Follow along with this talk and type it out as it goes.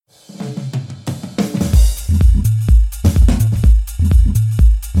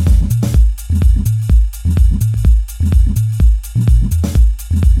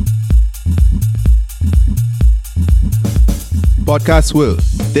podcast world,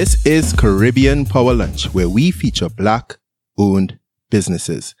 this is Caribbean Power Lunch, where we feature Black-owned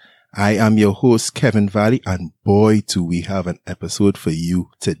businesses. I am your host, Kevin Valley, and boy, do we have an episode for you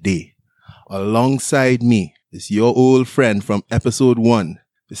today. Alongside me is your old friend from episode 1,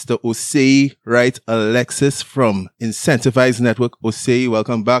 Mr. Osei Wright Alexis from Incentivize Network. Osei,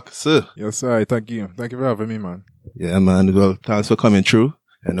 welcome back, sir. Yes, sir. Thank you. Thank you for having me, man. Yeah, man. Well, thanks for coming through.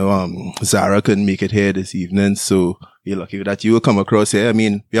 I know Zara couldn't make it here this evening, so we're lucky that you will come across here. I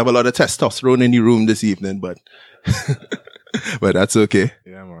mean, we have a lot of testosterone in the room this evening, but but that's okay.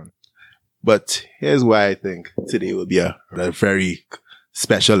 Yeah, man. But here's why I think today will be a very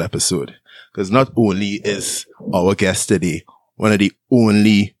special episode. Because not only is our guest today one of the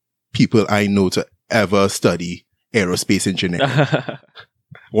only people I know to ever study aerospace engineering.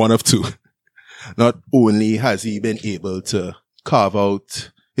 One of two. Not only has he been able to carve out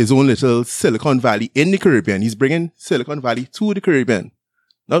his own little Silicon Valley in the Caribbean. He's bringing Silicon Valley to the Caribbean.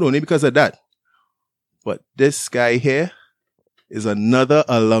 Not only because of that, but this guy here is another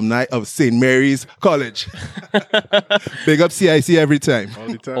alumni of St. Mary's College. Big up CIC every time. All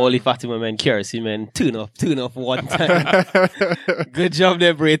the time. All the Fatima men, KRC men, tune up one time. Good job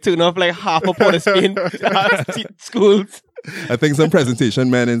there, Bray. Tune up like half a pot of Spain schools. I think some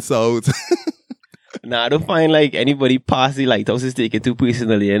presentation men in South. Nah, I don't find like anybody past the lighthouse is taken too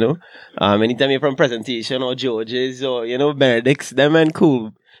personally, you know. Anytime you're from presentation or George's or, you know, Benedict's, them men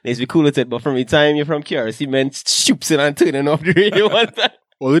cool. They be cool with it, but from the time you're from KRC, men shoops in and turning off the radio one time.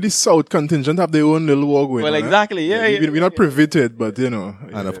 Already South contingent have their own little war going Well, on, exactly, yeah. We're not privy to it, but you know.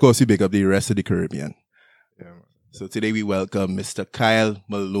 And of course, we pick up the rest of the Caribbean. Yeah, man. So today we welcome Mr. Kyle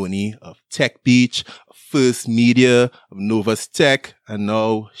Maloney of Tech Beach, First Media, of Novus Tech, and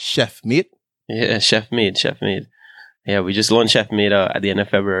now Chef Mate. Yeah, Chef Made. Yeah, we just launched Chef Made at the end of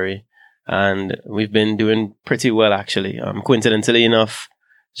February, and we've been doing pretty well, actually. Coincidentally enough,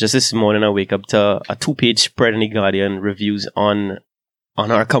 just this morning I wake up to a 2-page spread in the Guardian reviews on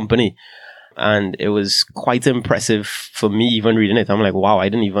our company, and it was quite impressive for me even reading it. I'm like, wow, I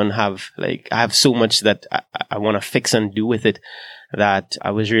didn't even have, like, I have so much that I want to fix and do with it, that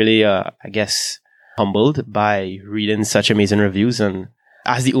I was really, I guess, humbled by reading such amazing reviews, and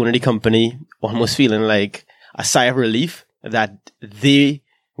as the owner of the company, almost feeling like a sigh of relief that they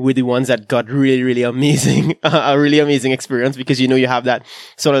were the ones that got really, really amazing, a really amazing experience, because, you know, you have that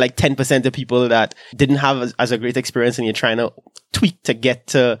sort of like 10% of people that didn't have as a great experience, and you're trying to tweak to get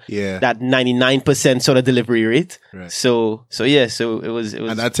to that 99% sort of delivery rate. Right. So it was.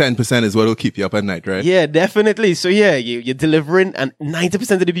 And that 10% is what will keep you up at night, right? Yeah, definitely. So yeah, you're delivering, and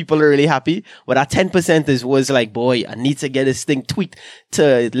 90% of the people are really happy. But that 10% was like, boy, I need to get this thing tweaked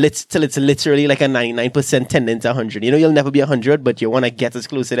till it's literally like a 99% tending to 100. You know, you'll never be 100, but you want to get as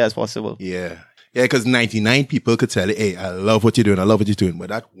close to that as possible. Yeah. Yeah, because 99 people could tell you, hey, I love what you're doing. But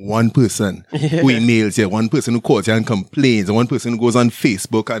that one person who emails you, one person who calls you and complains, and one person who goes on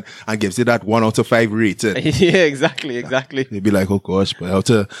Facebook and gives you that 1 out of 5 rating. Yeah, exactly. They'd be like, oh gosh, but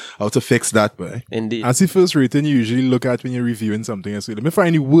how to fix that, boy? Indeed. As the first rating you usually look at when you're reviewing something. So let me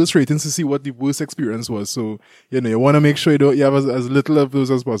find the worst ratings to see what the worst experience was. So, you know, you want to make sure you have as little of those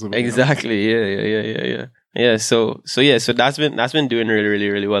as possible. Exactly. You know? Yeah. So that's been doing really, really,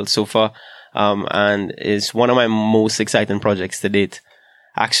 really well so far. And it's one of my most exciting projects to date.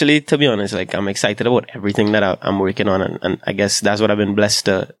 Actually, to be honest, like, I'm excited about everything that I'm working on, and I guess that's what I've been blessed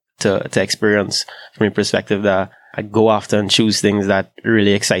to experience from a perspective that I go after and choose things that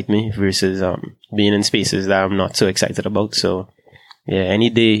really excite me versus being in spaces that I'm not so excited about. So yeah, any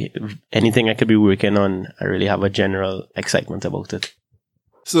day, anything I could be working on, I really have a general excitement about it.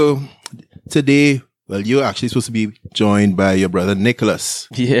 So today, well, you're actually supposed to be joined by your brother Nicholas.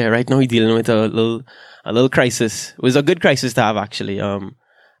 Yeah, right now we're dealing with a little crisis. It was a good crisis to have, actually.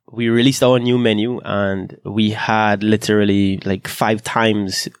 We released our new menu, and we had literally like 5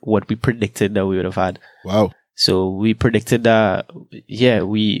 times what we predicted that we would have had. Wow. So we predicted that,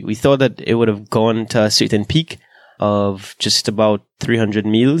 we thought that it would have gone to a certain peak of just about 300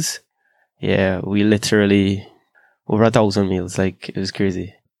 meals. Yeah, we literally over 1,000 meals. Like, it was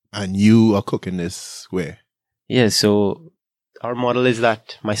crazy. And you are cooking this where? Yeah, so our model is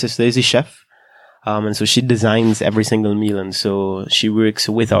that my sister is a chef. And so she designs every single meal. And so she works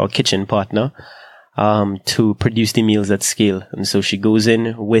with our kitchen partner to produce the meals at scale. And so she goes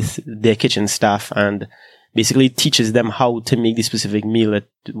in with their kitchen staff and basically teaches them how to make the specific meal that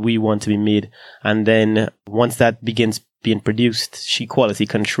we want to be made. And then once that begins being produced, she quality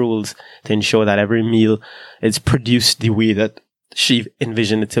controls to ensure that every meal is produced the way that she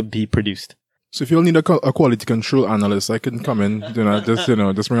envisioned it to be produced. So if you'll need a quality control analyst, I can come in, just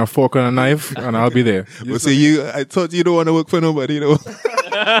bring a fork and a knife and I'll be there. But see, I thought you don't want to work for nobody, I'll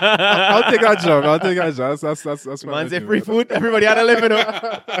take that job. That's what Man say free food, everybody gotta live,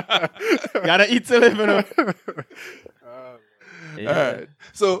 Gotta eat to live, Yeah. All right.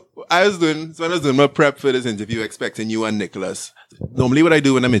 So when I was doing my prep for this interview, expecting you and Nicholas. Normally what I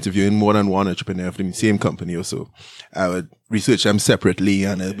do when I'm interviewing more than one entrepreneur from the same company or so, I would research them separately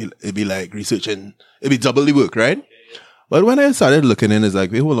and it'd be like it'd be double the work, right? But when I started looking in, it's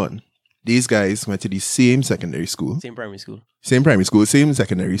like, wait, hold on. These guys went to the same secondary school. Same primary school. Same primary school, same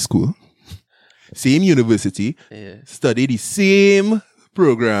secondary school. Same university. Yeah. Study the same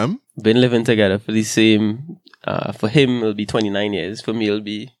program. Been living together for the same, for him it'll be 29 years. For me it'll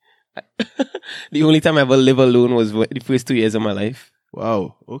be, the only time I ever live alone was the first 2 years of my life.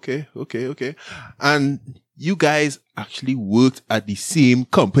 Wow. Okay. And you guys actually worked at the same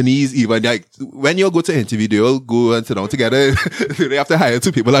companies, even like when you go to interview, they all go and sit down together. They have to hire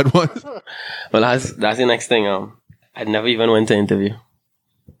two people at once. Well, that's the next thing. I never even went to interview.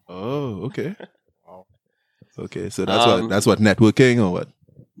 Oh, okay. Okay, so that's what networking or what?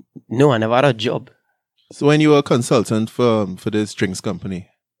 No, I never had a job. So when you were a consultant for this drinks company?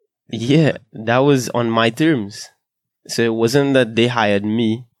 Yeah, that was on my terms. So it wasn't that they hired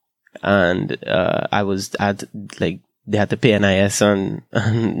me and they had to pay NIS and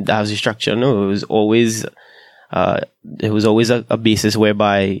that was the structure. No, it was always a basis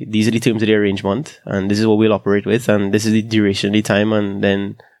whereby these are the terms of the arrangement and this is what we'll operate with and this is the duration of the time and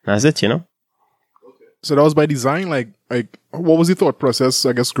then that's it, So that was by design. Like, what was the thought process,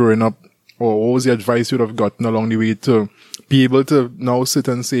 I guess, growing up, or what was the advice you'd have gotten along the way to be able to now sit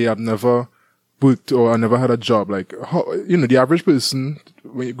and say, I've never worked or I never had a job? Like, how, the average person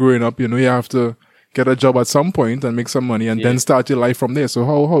when you're growing up, you have to get a job at some point and make some money and then start your life from there. So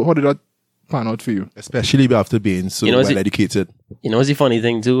how did that pan out for you? Especially after being so well educated. What's the funny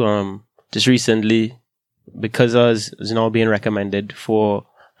thing too? Just recently, because I was now being recommended for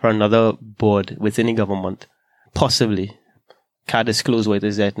another board within the government, possibly. Can't disclose what it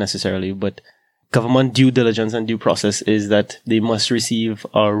is yet necessarily, but government due diligence and due process is that they must receive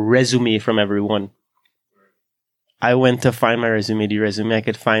a resume from everyone. I went to find my resume. The resume I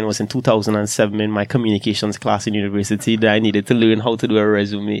could find was in 2007 in my communications class in university that I needed to learn how to do a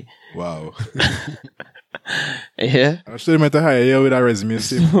resume. Wow. Yeah. I should have meant to hire you with a resume,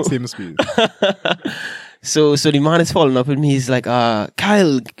 same speed. So the man is following up with me. He's like,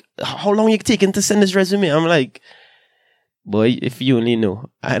 Kyle, how long you taking to send this resume? I'm like, boy, if you only know,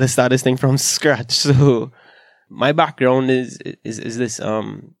 I had to start this thing from scratch. So my background is this.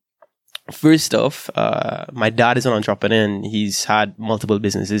 First off, my dad is an entrepreneur and he's had multiple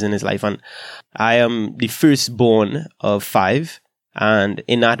businesses in his life. And I am the firstborn of 5. And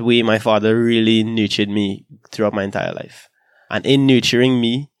in that way, my father really nurtured me throughout my entire life. And in nurturing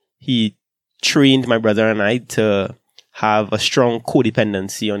me, he trained my brother and I to have a strong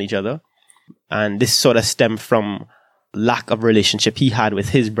codependency on each other. And this sort of stemmed from lack of relationship he had with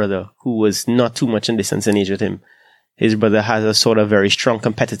his brother, who was not too much in distance in age with him. His brother has a sort of very strong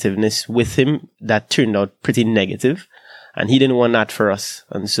competitiveness with him that turned out pretty negative. And he didn't want that for us.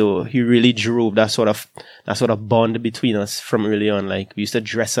 And so he really drove that sort of bond between us from early on. Like, we used to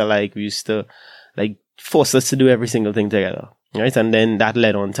dress alike. We used to, force us to do every single thing together. Right? And then that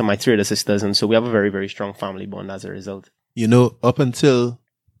led on to my 3 other sisters. And so we have a very, very strong family bond as a result. Up until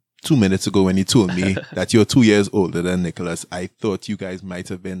 2 minutes ago when you told me that you're 2 years older than Nicholas, I thought you guys might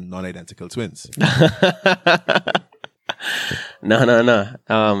have been non-identical twins.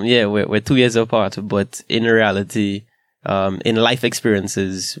 No. Yeah, we're 2 years apart, but in reality, in life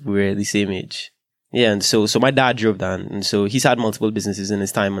experiences, we're the same age. Yeah, and so my dad drove that, and so he's had multiple businesses in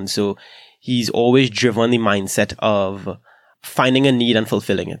his time, and so he's always driven the mindset of finding a need and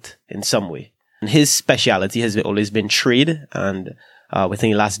fulfilling it in some way. And his speciality has always been trade, and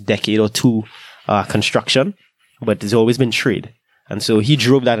within the last decade or two, construction, but it's always been trade. And so he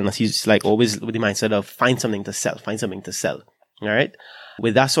drove that in us. He's like always with the mindset of find something to sell. All right.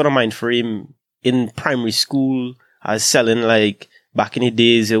 With that sort of mind frame in primary school, I was selling back in the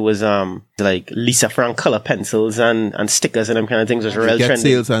days, it was Lisa Frank color pencils and stickers and them kind of things was real trendy.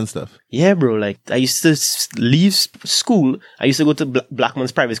 Sales and stuff. Yeah, bro. I used to leave school. I used to go to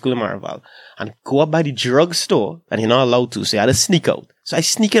Blackman's private school in Maraval and go up by the drugstore, and you're not allowed to, so I had to sneak out. So I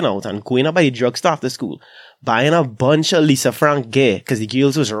sneaking out and going up by the drugstore after school, buying a bunch of Lisa Frank gear, because the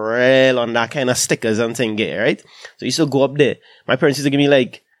girls was real on that kind of stickers and thing gear, right? So I used to go up there. My parents used to give me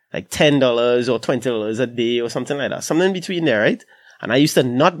like $10 or $20 a day or something like that. Something in between there, right? And I used to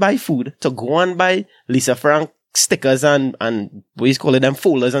not buy food to go and buy Lisa Frank stickers and what you call it, them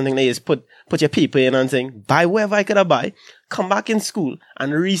folders and things like this, put your paper in and thing, buy wherever I could buy, come back in school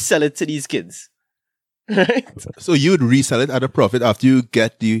and resell it to these kids. Right? So you would resell it at a profit after you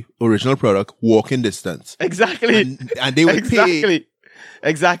get the original product walking distance. Exactly. And they would pay.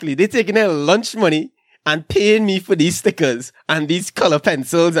 Exactly. They're taking their lunch money and paying me for these stickers and these color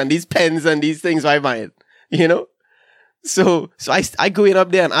pencils and these pens and these things I buy it. You know? So I going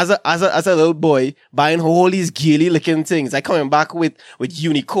up there and as a little boy buying all these gaily looking things. I coming back with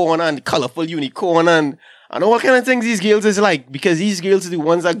unicorn and colorful unicorn and all kind of things these girls is like, because these girls are the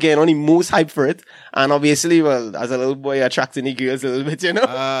ones that get on the most hype for it. And obviously, well, as a little boy, attracting the girls a little bit, you know?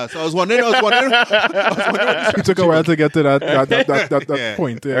 So I was wondering. It took a while to get to that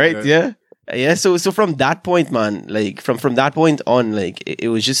point. Yeah, right, yeah. Yeah, so from that point, man, like from that point on, like it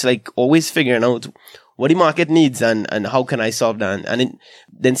was just like always figuring out what the market needs and how can I solve that. And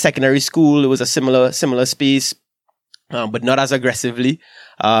then secondary school, it was a similar space, but not as aggressively,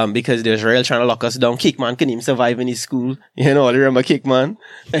 because there's Rail trying to lock us down. Cakeman couldn't even survive in his school. You know, I remember Cakeman.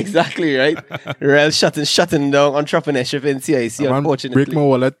 Exactly, right? Rail shutting down entrepreneurship in CIC, unfortunately. Break my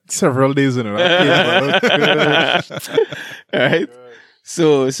wallet several days in it. Right?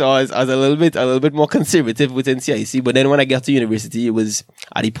 So I was a little bit more conservative within CIC, but then when I got to university, it was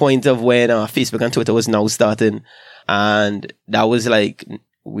at the point of when Facebook and Twitter was now starting, and that was like,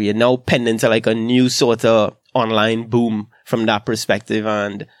 we are now pending to like a new sort of online boom from that perspective.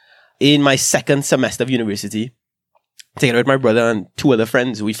 And in my second semester of university, together with my brother and two other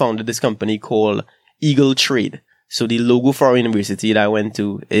friends, we founded this company called Eagle Trade. So the logo for our university that I went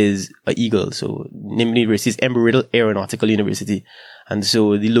to is an eagle. So name of the university is Embry-Riddle Aeronautical University. And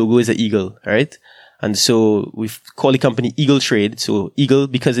so the logo is an eagle, right? And so we call the company Eagle Trade. So Eagle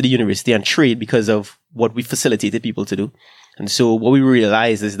because of the university and Trade because of what we facilitated people to do. And so what we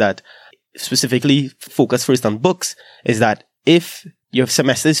realized is that, specifically focus first on books, is that if your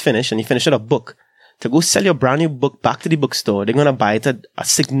semester is finished and you finish with a book, to go sell your brand new book back to the bookstore, they're going to buy it at a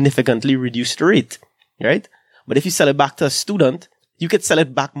significantly reduced rate, right? But if you sell it back to a student, you could sell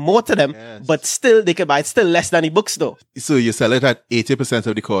it back more to them, yes, but still they could buy it still less than the bookstore. So you sell it at 80%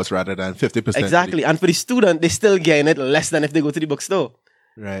 of the cost rather than 50%. Exactly. And for the student, they still getting it less than if they go to the bookstore.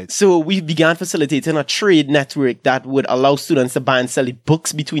 Right. So we began facilitating a trade network that would allow students to buy and sell the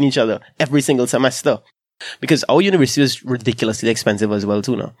books between each other every single semester. Because our university is ridiculously expensive as well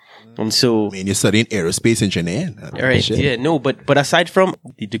too now. And so, I mean, you're studying aerospace engineering. Right, yeah, no, but aside from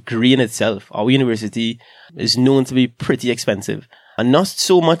the degree in itself, our university is known to be pretty expensive. And not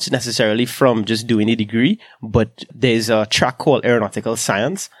so much necessarily from just doing a degree, but there's a track called aeronautical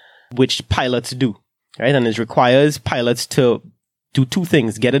science, which pilots do, right? And it requires pilots to do two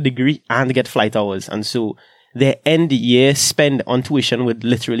things, get a degree and get flight hours. And so their end year spend on tuition would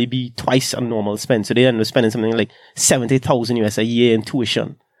literally be twice a normal spend. So they end up spending something like 70,000 US a year in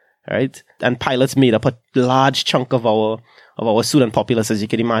tuition, right? And pilots made up a large chunk of our student populace, as you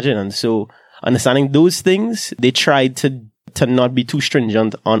can imagine. And so understanding those things, they tried to not be too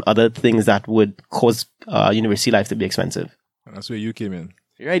stringent on other things that would cause university life to be expensive. And that's where you came in.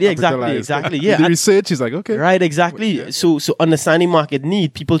 Right, yeah, exactly. Yeah. The research is like, okay. Right, exactly. Yeah. So understanding market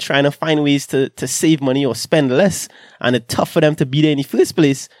need, people trying to find ways to save money or spend less, and it's tough for them to be there in the first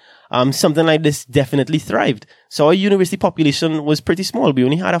place. Something like this definitely thrived. So our university population was pretty small. We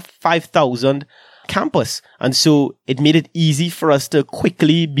only had a 5,000 campus. And so it made it easy for us to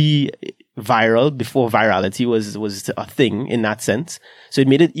quickly be viral before virality was a thing in that sense. So it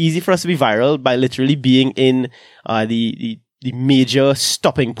made it easy for us to be viral by literally being in the major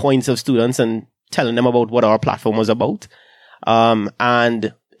stopping points of students and telling them about what our platform was about.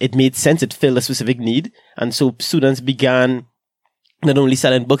 And it made sense. It filled a specific need. And so students began not only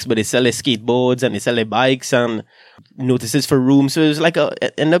selling books, but they sell their skateboards and they sell their bikes and notices for rooms. So it was like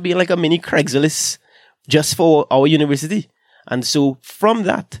it ended up being like a mini Craigslist just for our university. And so from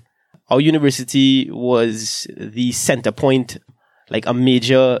that, our university was the center point, like a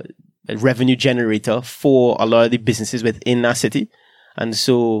major revenue generator for a lot of the businesses within our city. And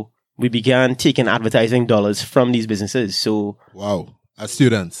so we began taking advertising dollars from these businesses. So wow, as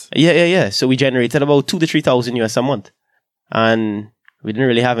students. Yeah. So we generated about 2,000 to 3,000 US a month. And we didn't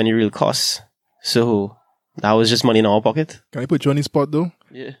really have any real costs. So that was just money in our pocket. Can I put you on the spot though?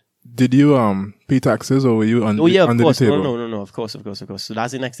 Yeah. Did you pay taxes or were you under the table? No, of course. So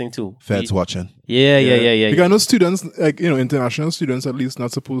that's the next thing too. Feds watching. Yeah. Because I know students, like, international students at least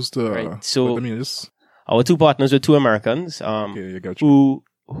not supposed to. Right. So just our two partners were two Americans, who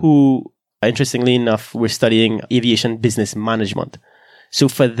interestingly enough were studying aviation business management. So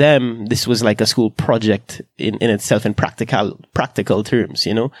for them, this was like a school project in itself in practical terms,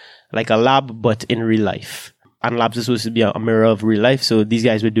 like a lab, but in real life. and labs are supposed to be a mirror of real life. So these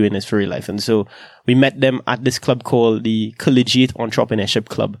guys were doing this for real life. And so we met them at this club called the Collegiate Entrepreneurship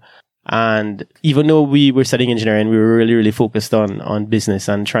Club. And even though we were studying engineering, we were really, really focused on business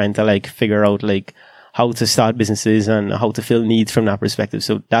and trying to like figure out like how to start businesses and how to fill needs from that perspective.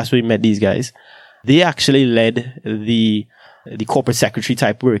 So that's where we met these guys. They actually led the corporate secretary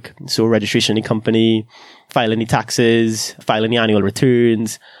type work. So registration in the company, filing the taxes, filing the annual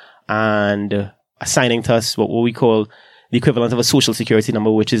returns, and assigning to us what we call the equivalent of a social security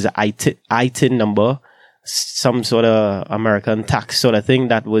number, which is an ITIN number, some sort of American tax sort of thing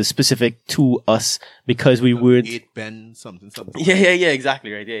that was specific to us because we weren't... 8 pen, something. Yeah,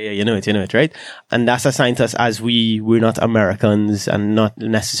 exactly, right. Yeah, you know it, right? And that's assigned to us as we were not Americans and not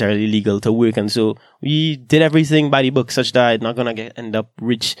necessarily legal to work. And so we did everything by the book such that I'm not going to end up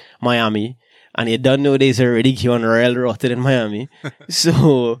rich Miami. And you don't know there's already going rail rotted in Miami.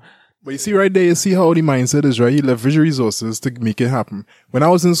 So... But you see right there, you see how the mindset is, right? You leverage resources to make it happen. When I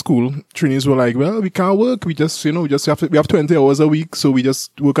was in school, trainees were like, well, we can't work. We just, we have 20 hours a week. So we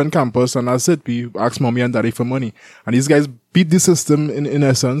just work on campus and that's it. We ask mommy and daddy for money. And these guys beat the system in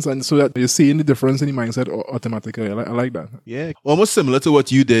essence. And so that you're seeing the difference in the mindset automatically. I like that. Yeah. Almost similar to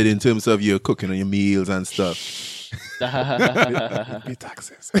what you did in terms of your cooking and your meals and stuff. Pay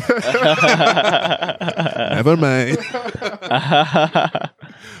taxes. Never mind.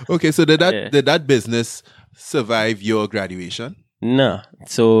 Okay, so did that business survive your graduation? No.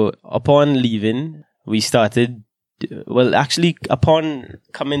 So upon leaving, we started. Well, actually, upon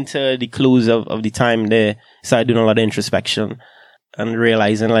coming to the close of the time there, started doing a lot of introspection and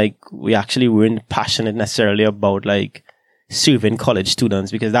realizing like we actually weren't passionate necessarily about like serving college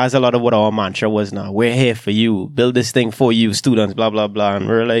students, because that's a lot of what our mantra was now. We're here for you, build this thing for you, students, blah, blah, blah. And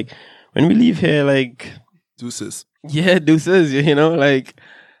we're like, when we leave here, like... Deuces. Yeah, deuces, like,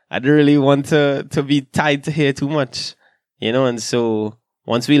 I don't really want to be tied to here too much, and so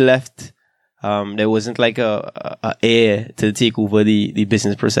once we left, there wasn't like a air to take over the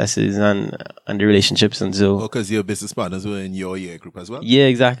business processes and the relationships. And so... because your business partners were in your year group as well? Yeah,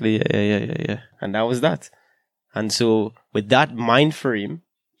 exactly. Yeah. And that was that. And so with that mind frame,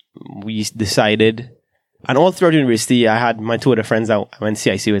 we decided, and all throughout university, I had my two other friends that I went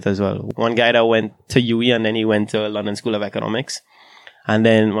CIC with as well. One guy that went to UE and then he went to London School of Economics. And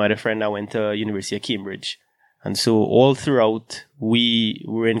then my other friend that went to University of Cambridge. And so all throughout, we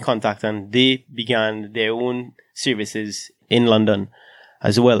were in contact and they began their own services in London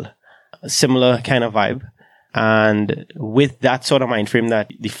as well. A similar kind of vibe. And with that sort of mind frame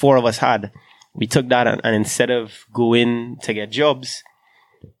that the four of us had, we took that and instead of going to get jobs,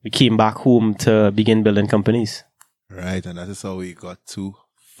 we came back home to begin building companies. Right, and that is how we got to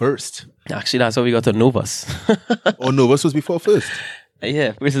First. Actually, that's how we got to Novus. Oh, Novus was before First?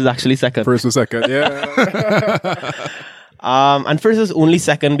 Yeah, First is actually second. First was second, yeah. And First was only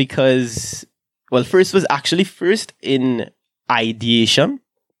second because, First was actually first in ideation,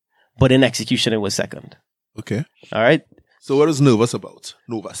 but in execution it was second. Okay. All right. So what is Novus about?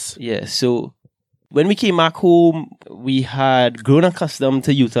 Novus. Yeah, so when we came back home, we had grown accustomed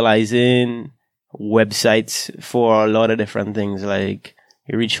to utilizing websites for a lot of different things. Like,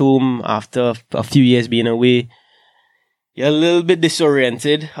 you reach home after a few years being away, you're a little bit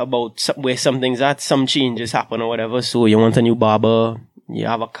disoriented about where something's at, some changes happen or whatever. So you want a new barber, you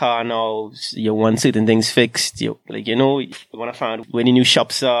have a car now, you want certain things fixed. You want to find where the new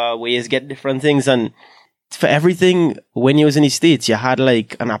shops are, where you get different things. And for everything, when you was in the States, you had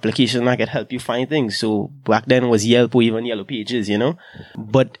like an application that could help you find things. So back then was Yelp or even Yellow Pages,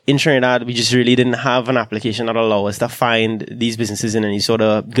 But in Trinidad, we just really didn't have an application that allowed us to find these businesses in any sort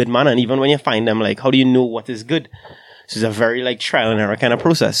of good manner. And even when you find them, like, how do you know what is good? So it's a very like trial and error kind of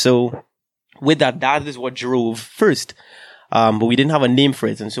process. So with that is what drove First. But we didn't have a name for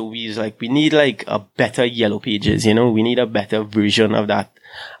it. And so we was like, we need like a better Yellow Pages, we need a better version of that.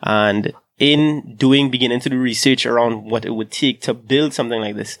 And in beginning to do research around what it would take to build something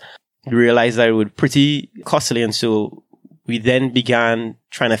like this, we realized that it would be pretty costly. And so we then began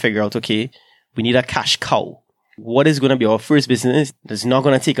trying to figure out, okay, we need a cash cow. What is going to be our first business that's not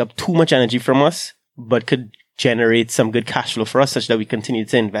going to take up too much energy from us, but could generate some good cash flow for us such that we continue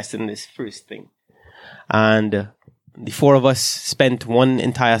to invest in this first thing. And the four of us spent one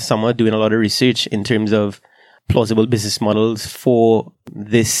entire summer doing a lot of research in terms of plausible business models for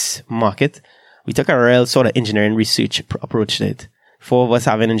this market. We took a real sort of engineering research approach to it. Four of us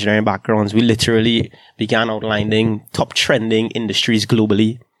having engineering backgrounds, we literally began outlining top trending industries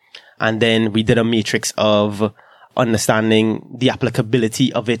globally. And then we did a matrix of understanding the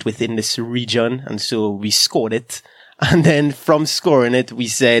applicability of it within this region. And so we scored it And then from scoring it, we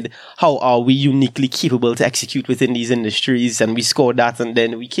said, how are we uniquely capable to execute within these industries? And we scored that. And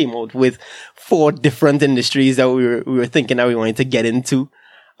then we came out with 4 different industries that we were thinking that we wanted to get into.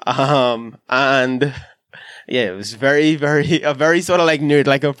 And yeah, it was a very sort of like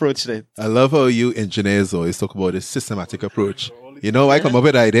nerd-like approach to it. I love how you engineers always talk about this systematic approach. You know, I come up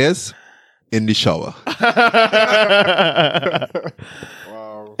with ideas in the shower.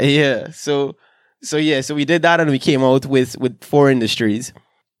 Wow. Yeah. So we did that and we came out with 4 industries.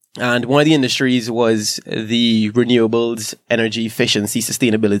 And one of the industries was the renewables, energy efficiency,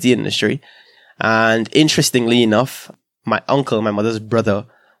 sustainability industry. And interestingly enough, my uncle, my mother's brother,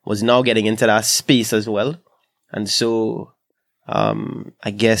 was now getting into that space as well. And so,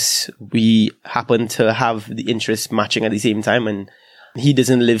 I guess we happened to have the interests matching at the same time. And he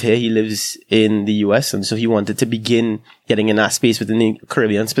doesn't live here. He lives in the US. And so he wanted to begin getting in that space within the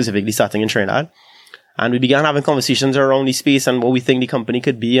Caribbean, specifically starting in Trinidad. And we began having conversations around the space and what we think the company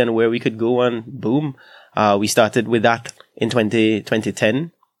could be and where we could go. And boom, we started with that in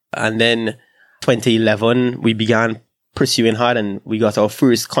 2010. And then 2011, we began pursuing hard and we got our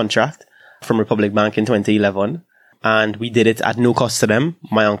first contract from Republic Bank in 2011. And we did it at no cost to them.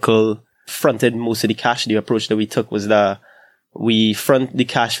 My uncle fronted most of the cash. The approach that we took was that we front the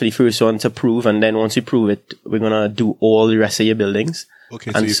cash for the first one to prove. And then once we prove it, we're going to do all the rest of your buildings.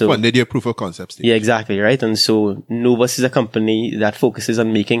 Okay, so you funded your proof of concept stage. Yeah, exactly, right? And so Novus is a company that focuses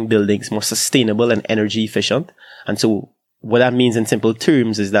on making buildings more sustainable and energy efficient. And so what that means in simple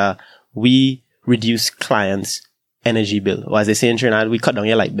terms is that we reduce clients' energy bill. Or as they say in Trinidad, we cut down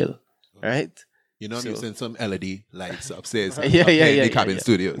your light bill, right? You know, I'm using some LED lights upstairs. Yeah. The cabin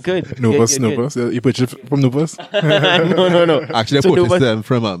studios. Good. Novus. Good. You purchased from Novus? No. Actually, I purchased them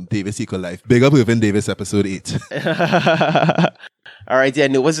from Davis Eco Life. Big up Irvin Davis, episode 8. All right, yeah,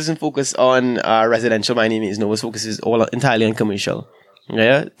 Novus doesn't focus on residential by any means. Novus focuses all entirely on commercial.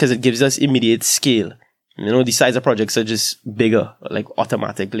 Yeah, because it gives us immediate scale. You know, the size of projects are just bigger, like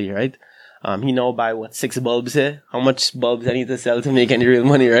automatically, right? He now buy 6 bulbs here? How much bulbs I need to sell to make any real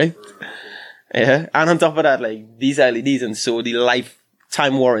money, right? Yeah. And on top of that, like these LEDs, and so the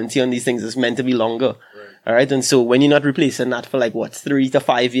lifetime warranty on these things is meant to be longer. Right. All right. And so when you're not replacing that for 3 to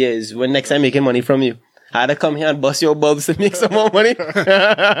 5 years, when next time making money from you, I had to come here and bust your bulbs to make some more money.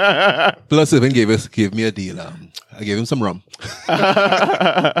 Plus, even gave me a deal. I gave him some rum. All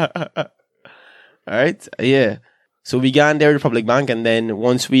right. Yeah. So we began there at Republic Bank, and then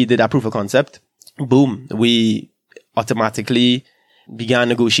once we did our proof of concept, boom, we automatically began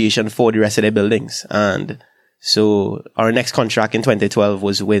negotiation for the rest of their buildings. And so our next contract in 2012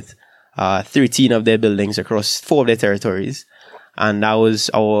 was with 13 of their buildings across 4 of their territories. And that was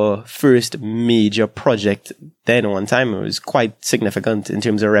our first major project then one time. It was quite significant in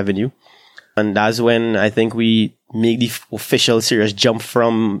terms of revenue. And that's when I think we made the official serious jump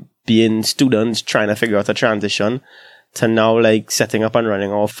from being students trying to figure out a transition to now setting up and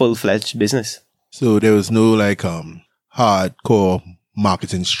running our full-fledged business. So there was no hardcore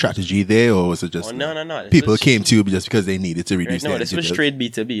marketing strategy there, or was it just no. People came to you just because they needed to reduce their this was straight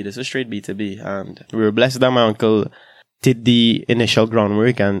B2B. And we were blessed that my uncle did the initial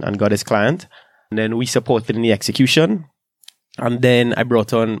groundwork and got his client. And then we supported in the execution. And then I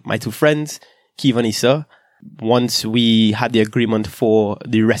brought on my 2 friends, Keith and Issa, once we had the agreement for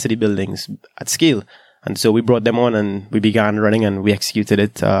the rest of the buildings at scale. And so we brought them on and we began running and we executed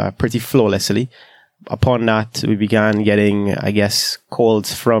it pretty flawlessly. Upon that, we began getting, I guess,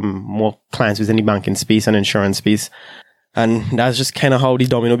 calls from more clients within the banking space and insurance space. And that's just kind of how the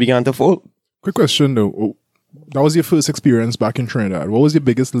domino began to fall. Quick question though. That was your first experience back in Trinidad. What was your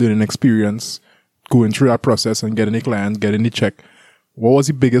biggest learning experience going through that process and getting the client, getting the check? What was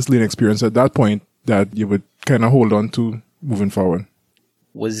the biggest learning experience at that point that you would kind of hold on to moving forward?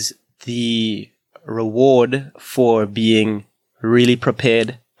 Was the reward for being really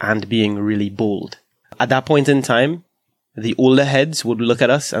prepared and being really bold. At that point in time, the older heads would look at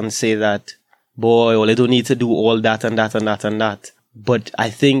us and say that, boy, well, they don't need to do all that and that and that and that. But I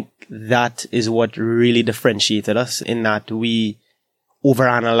think that is what really differentiated us, in that we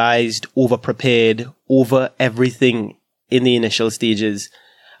overanalyzed, over-prepared, over everything in the initial stages.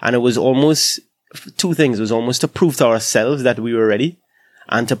 And it was almost 2 things. It was almost to prove to ourselves that we were ready,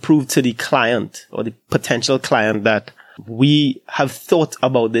 and to prove to the client or the potential client that we have thought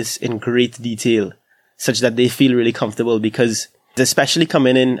about this in great detail, such that they feel really comfortable, because especially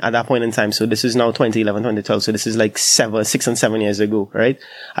coming in at that point in time. So this is now 2011, 2012. So this is 6 and 7 years ago, right?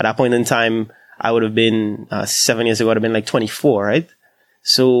 At that point in time, I would have been, 7 years ago, I would have been 24, right?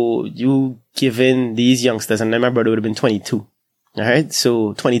 So you giving these youngsters, and then my brother would have been 22. All right.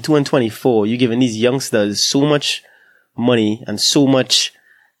 So 22 and 24, you giving these youngsters so much money and so much,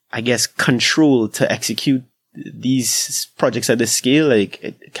 I guess, control to execute these projects at this scale. Like,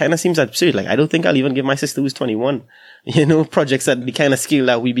 it kind of seems absurd. Like, I don't think I'll even give my sister who's 21, projects at the kind of scale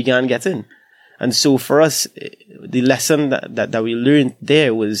that we began getting. And so for us, the lesson that we learned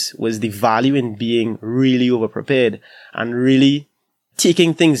there was the value in being really overprepared and really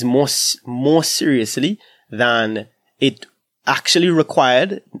taking things more seriously than it actually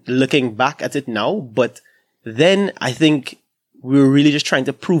required, looking back at it now. But then I think we were really just trying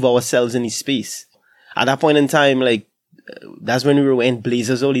to prove ourselves in this space. At that point in time, like, that's when we were wearing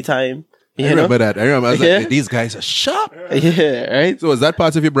blazers all the time. I remember that. I was like, these guys are sharp. Yeah, right? So was that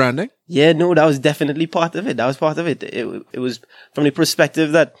part of your branding? Yeah, no, that was definitely part of it. That was part of it. It was from the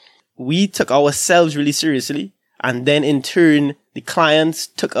perspective that we took ourselves really seriously. And then in turn, the clients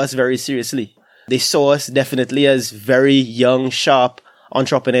took us very seriously. They saw us definitely as very young, sharp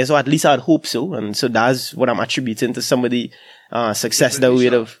entrepreneurs, or at least I'd hope so. And so that's what I'm attributing to some of the success that we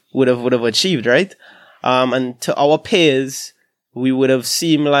would have achieved, right? And to our peers, we would have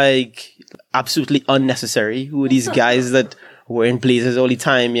seemed like absolutely unnecessary. Who are these guys that were in blazers all the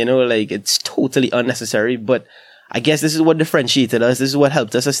time? Like, it's totally unnecessary. But I guess this is what differentiated us. This is what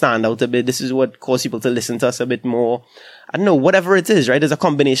helped us to stand out a bit. This is what caused people to listen to us a bit more. I don't know, whatever it is, right? There's a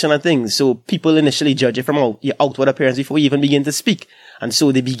combination of things. So people initially judge it from your outward appearance before you even begin to speak. And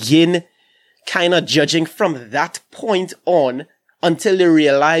so they begin kind of judging from that point on until they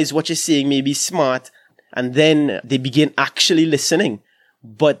realize what you're saying may be smart. And then they begin actually listening.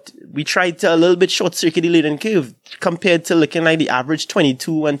 But we tried to a little bit short circuit the learning curve compared to looking like the average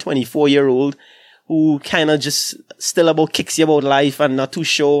 22 and 24-year-old who kind of just still about kicksy about life and not too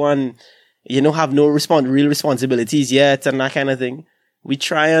sure and, have no real responsibilities yet and that kind of thing. We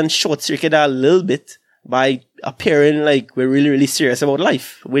try and short circuit that a little bit by appearing like we're really, really serious about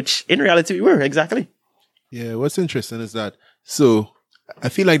life, which in reality we were, exactly. Yeah, what's interesting is that, so I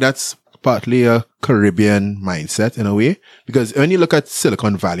feel like that's partly a Caribbean mindset in a way, because when you look at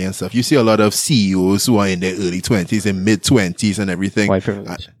Silicon Valley and stuff, you see a lot of CEOs who are in their early 20s and mid 20s and everything. White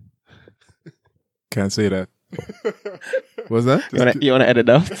privilege. Can't say that. What's that? You wanna edit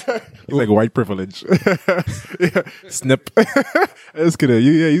out? It's like white privilege. Yeah. Snip. Just kidding.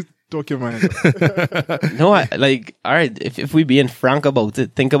 You talk your mind. No, all right, if we being frank about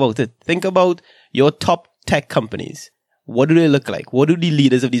it, think about it. Think about your top tech companies. What do they look like? What do the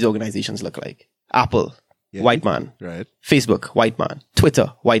leaders of these organizations look like? Apple, white man. Right. Facebook, white man.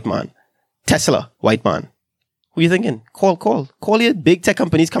 Twitter, white man. Tesla, white man. Who are you thinking? Call your big tech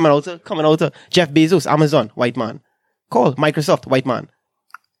companies coming out. Jeff Bezos, Amazon, white man. Call Microsoft, white man.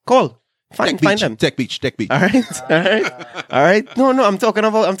 Call. Find them. Tech Beach. All right. No, I'm talking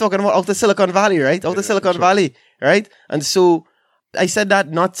about out of Silicon Valley, right? Out of Silicon Valley, right? And so I said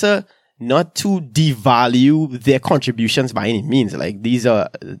that not to devalue their contributions by any means. Like, these are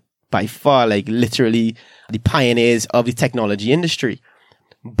by far, like, literally the pioneers of the technology industry.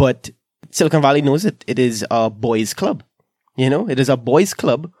 But Silicon Valley knows it. It is a boys' club. It is a boys'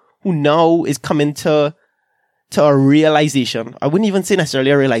 club who now is coming to a realization. I wouldn't even say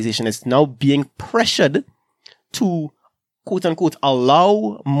necessarily a realization. It's now being pressured to, quote unquote,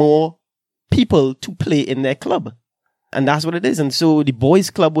 allow more people to play in their club. And that's what it is. And so the boys'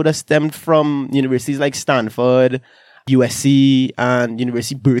 club would have stemmed from universities like Stanford, USC,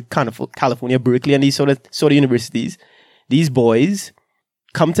 and California, Berkeley, and these sort of universities. These boys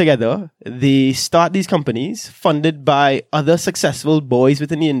come together. They start these companies funded by other successful boys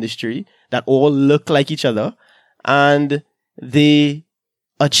within the industry that all look like each other. And they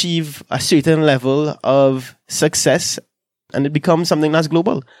achieve a certain level of success, and it becomes something that's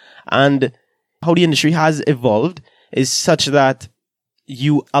global. And how the industry has evolved is such that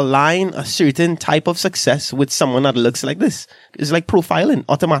you align a certain type of success with someone that looks like this. It's like profiling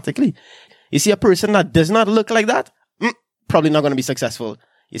automatically. You see a person that does not look like that, probably not going to be successful.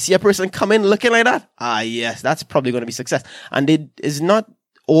 You see a person come in looking like that, yes, that's probably going to be success. And it is not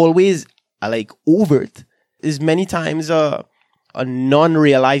always like overt. Is many times a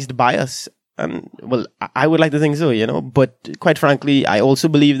non-realized bias. And well, I would like to think so, but quite frankly, I also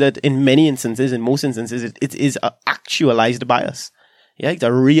believe that in most instances, it is an actualized bias. Yeah, it's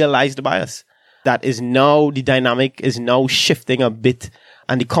a realized bias that is now, the dynamic is now shifting a bit,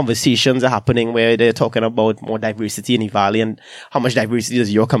 and the conversations are happening where they're talking about more diversity in the valley and how much diversity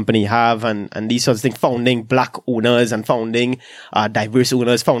does your company have, and these sorts of things, founding black owners and founding diverse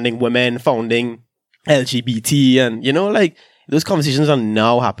owners, founding women, founding LGBT, and like those conversations are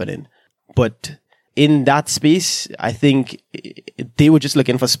now happening. But in that space, I think they were just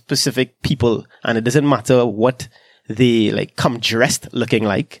looking for specific people, and it doesn't matter what they come dressed looking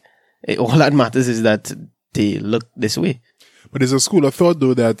like. All that matters is that they look this way. But there's a school of thought,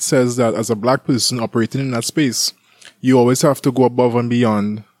 though, that says that as a black person operating in that space, you always have to go above and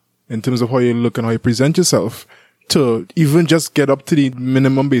beyond in terms of how you look and how you present yourself to even just get up to the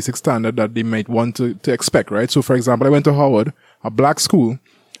minimum basic standard that they might want to expect, right? So, for example, I went to Howard, a black school,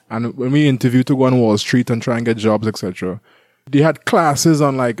 and when we interviewed to go on Wall Street and try and get jobs, etc., they had classes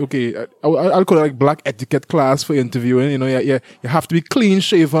on like, okay, I'll call it like black etiquette class for interviewing. You know, you have to be clean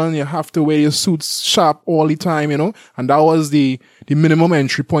shaven. You have to wear your suits sharp all the time, you know, and that was the minimum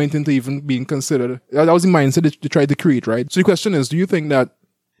entry point into even being considered. That was the mindset that they tried to create, right? So the question is, do you think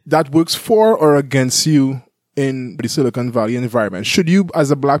that works for or against you in the Silicon Valley environment? Should you,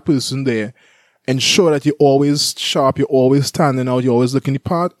 as a black person there, ensure that you're always sharp, you're always standing out, you're always looking the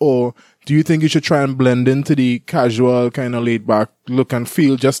part? Or do you think you should try and blend into the casual, kind of laid back look and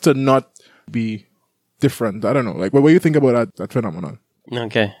feel just to not be different? I don't know. Like, what do you think about that phenomenon?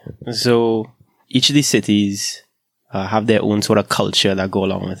 Okay. So each of these cities have their own sort of culture that go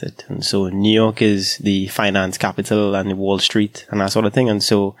along with it. And so New York is the finance capital and Wall Street and that sort of thing. And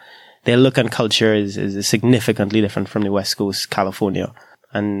so their look and culture is significantly different from the West Coast, California.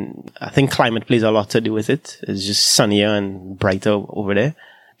 And I think climate plays a lot to do with it. It's just sunnier and brighter over there.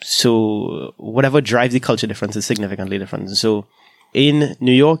 So whatever drives the culture difference is significantly different. So in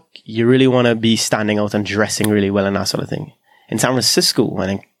New York, you really want to be standing out and dressing really well and that sort of thing. In San Francisco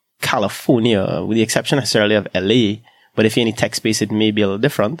and in California, with the exception necessarily of LA, but if you're in the tech space, it may be a little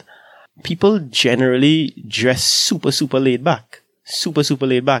different. People generally dress super, super laid back. Super, super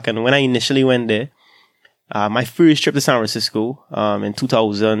laid back. And when I initially went there, my first trip to San Francisco, in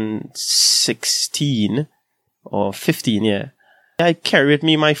 2016 or 15, yeah, I carried with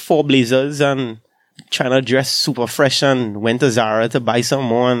me my 4 blazers and trying to dress super fresh and went to Zara to buy some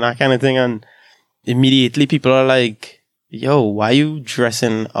more and that kind of thing. And immediately people are like, yo, why are you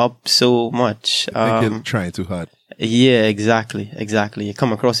dressing up so much? I think you're trying too hard. Yeah, exactly. You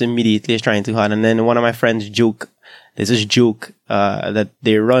come across immediately as trying too hard. And then one of my friends there's this joke, that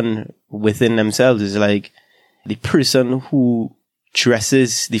they run within themselves is like, the person who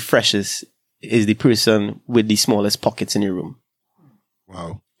dresses the freshest is the person with the smallest pockets in your room.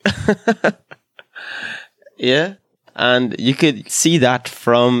 Wow. Yeah. And you could see that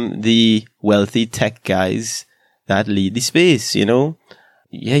from the wealthy tech guys that lead the space, you know?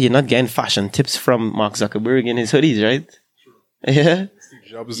 Yeah, you're not getting fashion tips from Mark Zuckerberg in his hoodies, right? Yeah.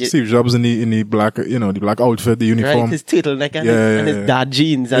 Steve Jobs in the black, the black outfit, the uniform. Right, his turtleneck and his dad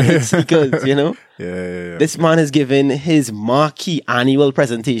jeans and his sneakers, you know? Yeah. This man is giving his marquee annual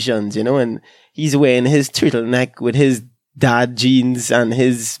presentations, you know, and he's wearing his turtleneck with his dad jeans and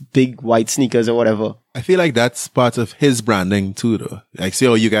his big white sneakers or whatever. I feel like that's part of his branding too, though. Like, see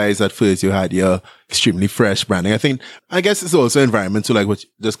how you guys at first you had your extremely fresh branding. I guess it's also environmental, like what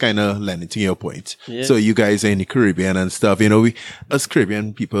just kind of lending to your point. Yeah. So you guys are in the Caribbean and stuff, you know, we, as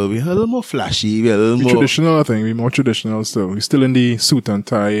Caribbean people, we're a little more flashy, we're a little more traditional, I think. We're more traditional still. We're still in the suit and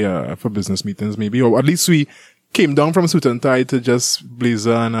tie, for business meetings maybe, or at least we came down from suit and tie to just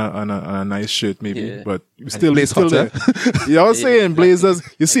blazer and a nice shirt maybe, yeah. But we still there. Yeah, I was saying blazers.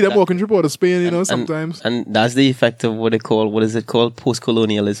 You see them walking through Port of Spain, you know, sometimes. And that's the effect of what is it called?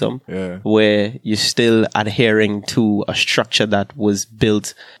 Post-colonialism. Yeah. Where you're still adhering to a structure that was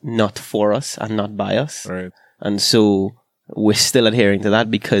built not for us and not by us. Right. And so we're still adhering to that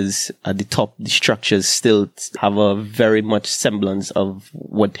because at the top, the structures still have a very much semblance of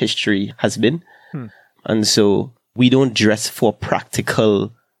what history has been. And so we don't dress for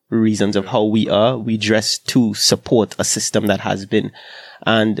practical reasons of how we are. We dress to support a system that has been.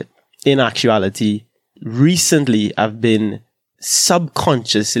 And in actuality, recently I've been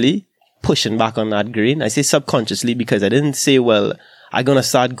subconsciously pushing back on that grain. I say subconsciously because I didn't say, well, I'm going to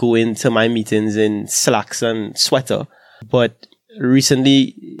start going to my meetings in slacks and sweater. But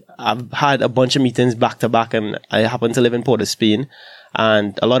recently I've had a bunch of meetings back to back and I happen to live in Port of Spain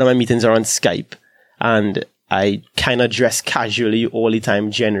and a lot of my meetings are on Skype. And I kind of dress casually all the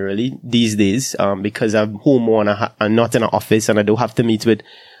time generally these days because I'm home more and I'm not in an office and I don't have to meet with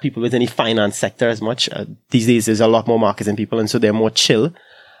people within the finance sector as much. These days there's a lot more marketing people and so they're more chill.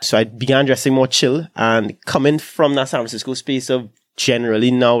 So I began dressing more chill and coming from that San Francisco space of generally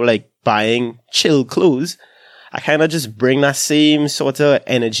now like buying chill clothes, I kind of just bring that same sort of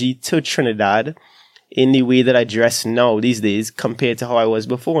energy to Trinidad in the way that I dress now these days compared to how I was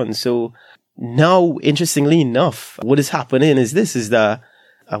before. And so now, interestingly enough, what is happening is that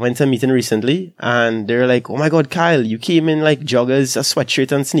I went to a meeting recently and they're like, oh my God, Kyle, you came in like joggers, a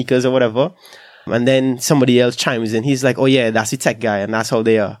sweatshirt and sneakers or whatever. And then somebody else chimes in. He's like, oh yeah, that's the tech guy and that's how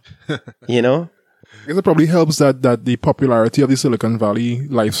they are, you know? guess it probably helps that the popularity of the Silicon Valley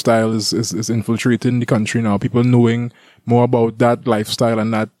lifestyle is infiltrating the country now. People knowing more about that lifestyle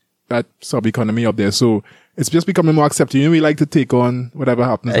and that sub-economy up there. So it's just becoming more accepted. You know, we like to take on whatever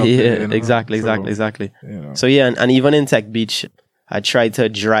happens up there. You know? Exactly. You know. So yeah, and even in Tech Beach, I try to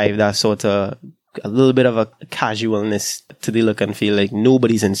drive that sort of a little bit of a casualness to the look and feel. Like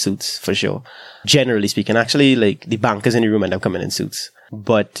nobody's in suits for sure. Generally speaking, actually, like the bankers in the room end up coming in suits.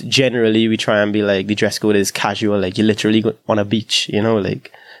 But generally, we try and be like, the dress code is casual. Like you literally go on a beach, you know,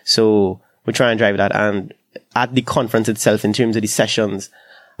 like, so we try and drive that. And at the conference itself, in terms of the sessions,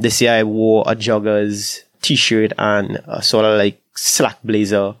 this year I wore a joggers t-shirt and a sort of like slack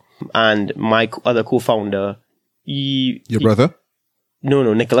blazer. And my other co-founder, Your brother?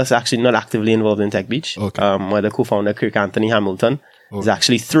 No, Nicholas actually not actively involved in Tech Beach. Okay. My other co-founder, Kirk Anthony Hamilton. There's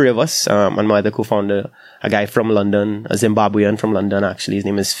actually three of us. And my other co-founder, a guy from London, a Zimbabwean from London, actually. His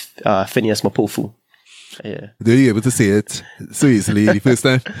name is Phineas Mapofu. Yeah. Were you able to say it so easily the first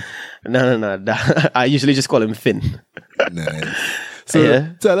time? No. I usually just call him Finn. Nice. So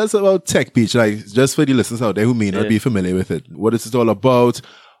tell us about Tech Beach, like just for the listeners out there who may not be familiar with it. What is it all about?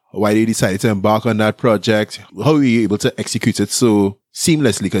 Why you decided to embark on that project? How were you able to execute it so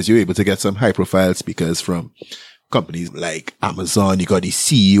seamlessly? Because you were able to get some high profile speakers from companies like Amazon. You got the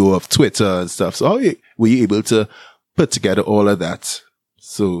CEO of Twitter and stuff. So how were you able to put together all of that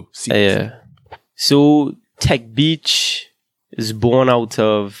so seamlessly? So Tech Beach is born out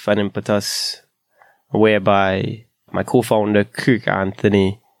of an impetus whereby my co-founder, Kirk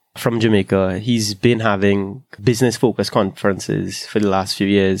Anthony, from Jamaica, he's been having business-focused conferences for the last few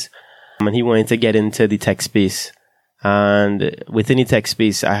years. And he wanted to get into the tech space. And within the tech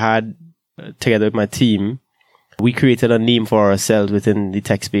space, I had, together with my team, we created a name for ourselves within the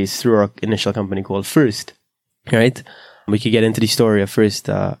tech space through our initial company called First. Right? We could get into the story of First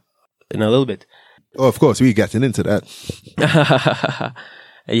in a little bit. Oh, of course, we're getting into that.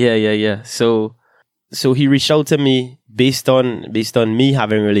 Yeah. So he reached out to me based on me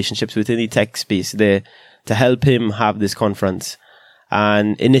having relationships within the tech space there to help him have this conference.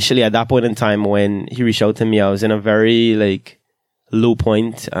 And initially at that point in time when he reached out to me, I was in a very like low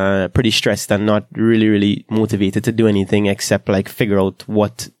point, pretty stressed and not really motivated to do anything except like figure out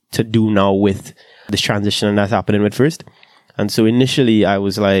what to do now with this transition that's happening with First. And so initially I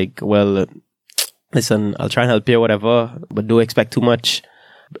was like, well, listen, I'll try and help you, whatever, but don't expect too much.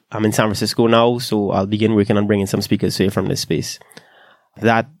 I'm in San Francisco now, so I'll begin working on bringing some speakers here from this space.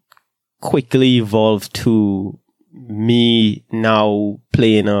 That quickly evolved to me now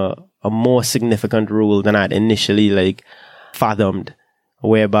playing a more significant role than I'd initially like fathomed,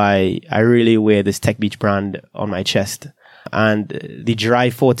 whereby I really wear this Tech Beach brand on my chest. And the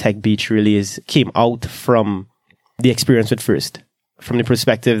drive for Tech Beach really came out from the experience with First, from the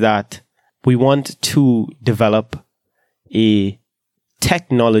perspective that we want to develop a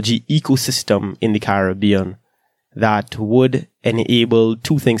technology ecosystem in the Caribbean that would enable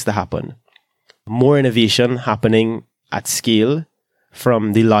two things to happen. More innovation happening at scale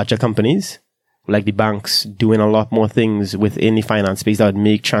from the larger companies, like the banks doing a lot more things within the finance space that would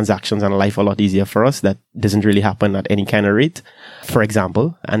make transactions and life a lot easier for us. That doesn't really happen at any kind of rate, for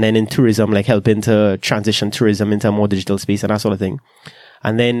example. And then in tourism, like helping to transition tourism into a more digital space and that sort of thing.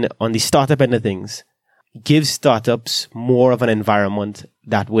 And then on the startup end of things, give startups more of an environment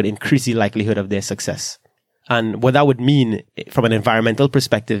that would increase the likelihood of their success. And what that would mean from an environmental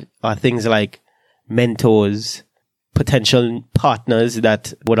perspective are things like mentors, potential partners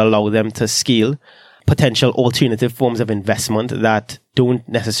that would allow them to scale, potential alternative forms of investment that don't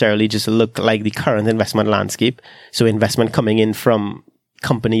necessarily just look like the current investment landscape. So investment coming in from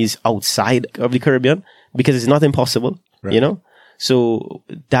companies outside of the Caribbean, because it's not impossible, right. You know? So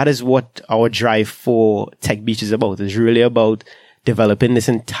that is what our drive for Tech Beach is about. It's really about developing this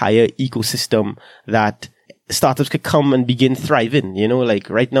entire ecosystem that startups could come and begin thriving. You know,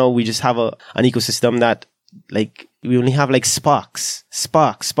 like right now we just have an ecosystem that like we only have like sparks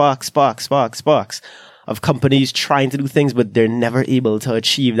of companies trying to do things, but they're never able to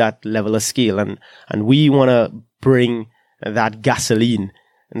achieve that level of scale. And we want to bring that gasoline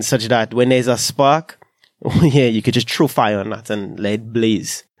and such that when there's a spark, yeah, you could just throw fire on that and let it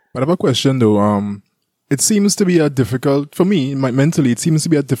blaze. But I have a question though. It seems to be a difficult, for me, mentally, it seems to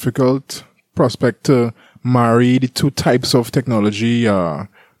be a difficult prospect to marry the two types of technology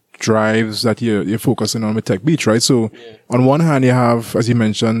drives that you're focusing on with Tech Beach, right? So on one hand, you have, as you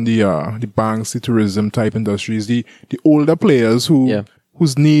mentioned, the banks, the tourism type industries, the older players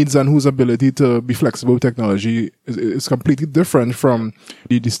whose needs and whose ability to be flexible with technology is completely different from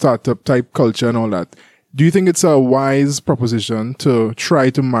the startup type culture and all that. Do you think it's a wise proposition to try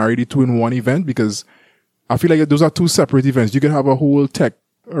to marry the two in one event? Because I feel like those are two separate events. You can have a whole tech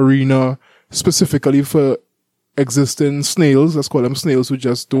arena specifically for existing snails, let's call them snails, who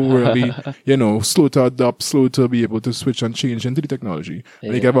just don't really, slow to adapt, slow to be able to switch and change into the technology. Yeah.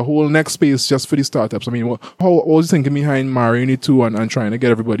 And you can have a whole next space just for the startups. I mean, what was you thinking behind marrying the two and trying to get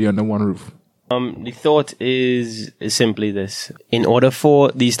everybody under one roof? The thought is simply this. In order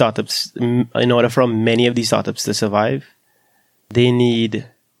for these startups, in order for many of these startups to survive, they need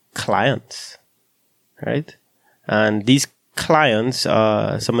clients, right? And these clients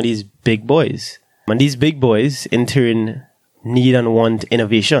are some of these big boys. And these big boys, in turn, need and want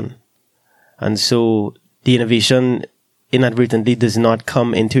innovation. And so the innovation inadvertently does not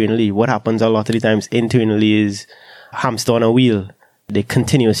come internally. What happens a lot of the times internally is hamster on a wheel. They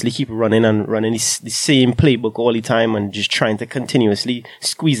continuously keep running the same playbook all the time and just trying to continuously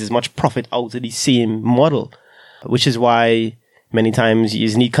squeeze as much profit out of the same model, which is why many times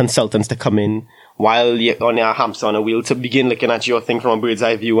you need consultants to come in while you're on your hamster on a wheel to begin looking at your thing from a bird's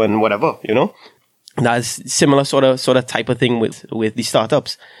eye view and whatever, That's similar sort of type of thing with the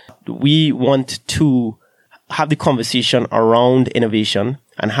startups. We want to have the conversation around innovation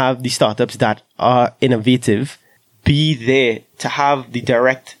and have the startups that are innovative be there to have the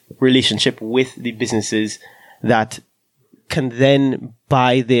direct relationship with the businesses that can then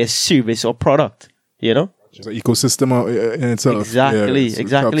buy their service or product, It's an ecosystem in itself. Exactly.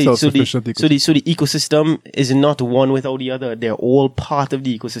 So the ecosystem is not one without the other. They're all part of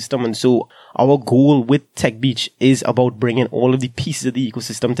the ecosystem. And so our goal with Tech Beach is about bringing all of the pieces of the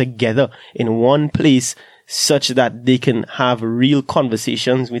ecosystem together in one place such that they can have real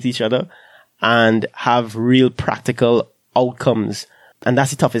conversations with each other and have real practical outcomes. And that's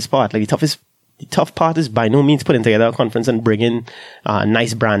the toughest part. Like the tough part is by no means putting together a conference and bringing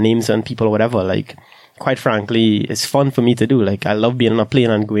nice brand names and people or whatever. Like, quite frankly, it's fun for me to do. Like, I love being on a plane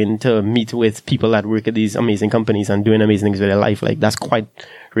and going to meet with people that work at these amazing companies and doing amazing things with their life. Like, that's quite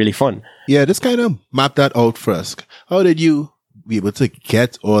really fun. Yeah, just kind of map that out for us. How did you be able to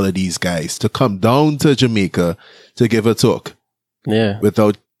get all of these guys to come down to Jamaica to give a talk? Yeah.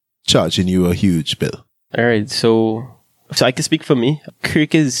 Without charging you a huge bill? All right. So I can speak for me.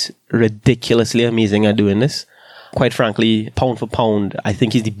 Kirk is ridiculously amazing at doing this. Quite frankly, pound for pound, I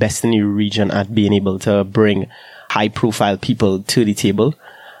think he's the best in the region at being able to bring high-profile people to the table.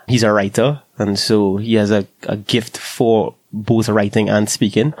 He's a writer, and so he has a gift for both writing and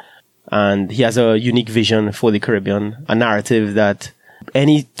speaking. And he has a unique vision for the Caribbean, a narrative that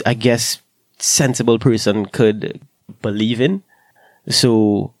any, I guess, sensible person could believe in.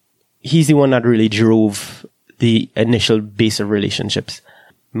 So he's the one that really drove the initial base of relationships.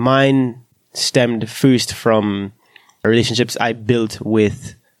 Mine stemmed first from relationships I built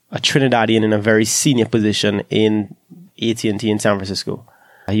with a Trinidadian in a very senior position in AT&T in San Francisco.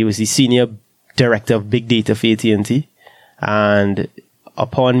 He was the senior director of big data for AT&T. And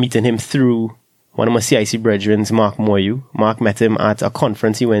upon meeting him through one of my CIC brethren, Mark Moyu, Mark met him at a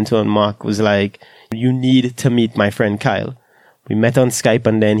conference he went to, and Mark was like, "You need to meet my friend Kyle." We met on Skype,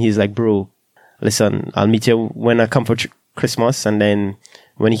 and then he's like, "Bro, listen, I'll meet you when I come for Christmas." And then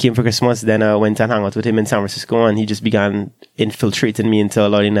when he came for Christmas, then I went and hung out with him in San Francisco, and he just began infiltrating me into a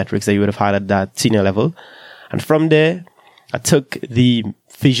lot of the networks that you would have had at that senior level. And from there, I took the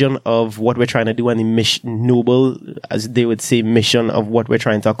vision of what we're trying to do and the mission, noble, as they would say, mission of what we're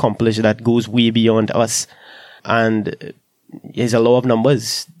trying to accomplish that goes way beyond us. And there's a law of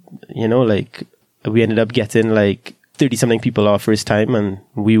numbers, like we ended up getting like 30-something people our first time, and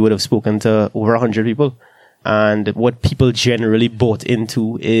we would have spoken to over 100 people. And what people generally bought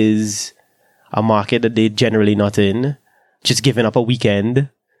into is a market that they're generally not in, just giving up a weekend.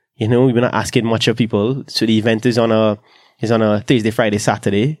 We're not asking much of people. So the event is on a Thursday, Friday,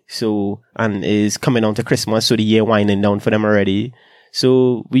 Saturday. And is coming down to Christmas. So the year winding down for them already.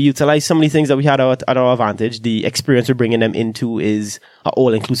 So we utilize some of the things that we had at our advantage. The experience we're bringing them into is an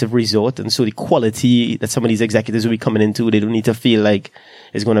all-inclusive resort. And so the quality that some of these executives will be coming into, they don't need to feel like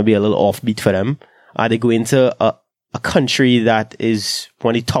it's going to be a little offbeat for them. They go into a country that is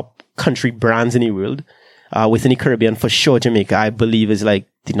one of the top country brands in the world. Within the Caribbean, for sure, Jamaica, I believe, is like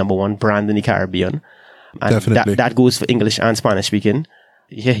the number one brand in the Caribbean. And definitely. That goes for English and Spanish speaking.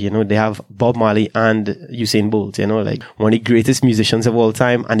 Yeah, they have Bob Marley and Usain Bolt, like one of the greatest musicians of all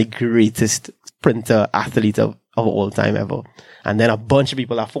time and the greatest sprinter athlete of all time ever. And then a bunch of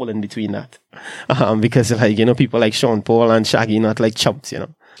people are falling between that. Because people like Sean Paul and Shaggy, not like chumps,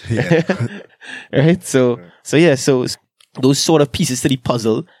 Yeah. Right? So those sort of pieces to the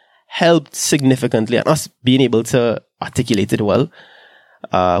puzzle helped significantly, and us being able to articulate it well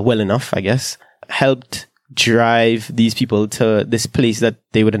enough, I guess, helped drive these people to this place that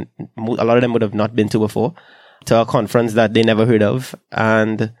a lot of them would have not been to before, to a conference that they never heard of.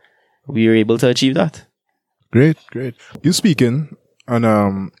 And we were able to achieve that. Great. You speaking, and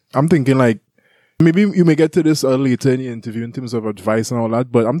I'm thinking like, maybe you may get to this later in the interview in terms of advice and all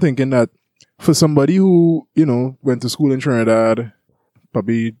that, but I'm thinking that for somebody who, went to school in Trinidad,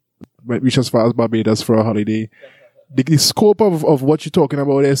 probably reached as far as Barbados for a holiday, the scope of what you're talking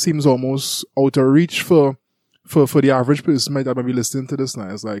about there seems almost out of reach for the average person might be listening to this now.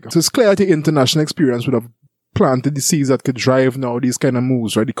 It's like, so it's clear the international experience would have planted the seeds that could drive now these kind of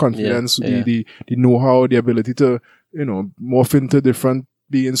moves, right? The confidence, the know-how, the ability to, morph into different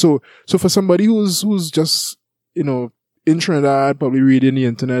beings. So for somebody who's just, in Trinidad, probably reading the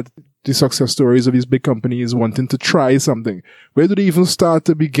internet, the success stories of these big companies wanting to try something, where do they even start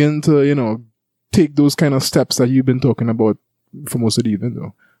to begin to, take those kind of steps that you've been talking about for most of the evening,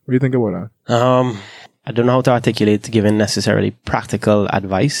 though? What do you think about that? I don't know how to articulate giving necessarily practical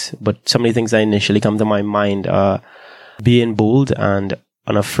advice, but some of the things that initially come to my mind are being bold and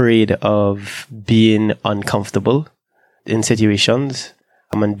unafraid of being uncomfortable in situations,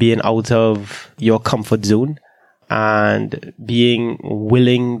 and being out of your comfort zone, and being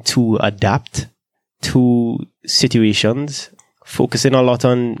willing to adapt to situations, focusing a lot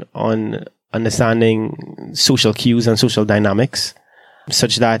on understanding social cues and social dynamics,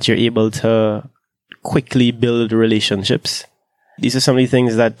 such that you're able to quickly build relationships. These are some of the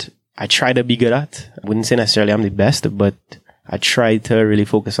things that I try to be good at. I wouldn't say necessarily I'm the best, but I try to really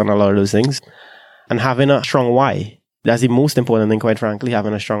focus on a lot of those things. And having a strong why. That's the most important thing, quite frankly,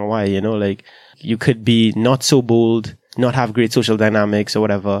 having a strong why. Like, you could be not so bold, not have great social dynamics or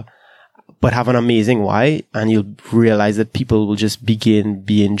whatever, but have an amazing why, and you'll realize that people will just begin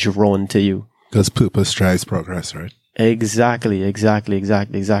being drawn to you. Because purpose drives progress, right? Exactly.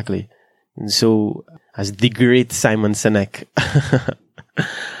 And so, as the great Simon Sinek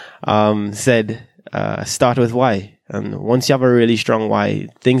said, start with why. And once you have a really strong why,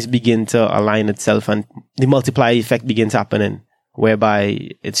 things begin to align itself and the multiplier effect begins happening, whereby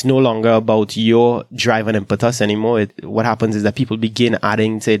it's no longer about your drive and impetus anymore. What happens is that people begin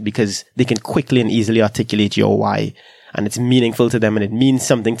adding to it because they can quickly and easily articulate your why. And it's meaningful to them, and it means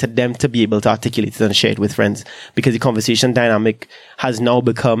something to them to be able to articulate it and share it with friends, because the conversation dynamic has now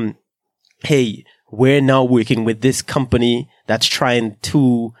become, hey, we're now working with this company that's trying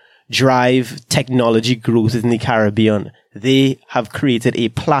to drive technology growth in the Caribbean. They have created a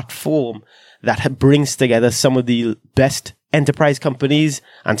platform that brings together some of the best enterprise companies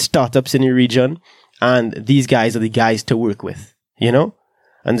and startups in the region. And these guys are the guys to work with,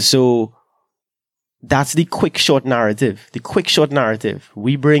 And so that's the quick, short narrative.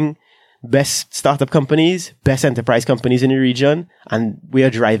 We bring best startup companies, best enterprise companies in the region, and we are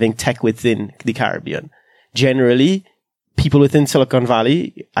driving tech within the Caribbean. Generally, people within Silicon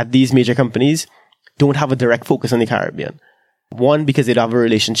Valley at these major companies don't have a direct focus on the Caribbean. One, because they don't have a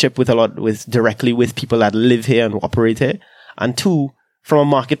relationship directly with people that live here and operate here. And two, from a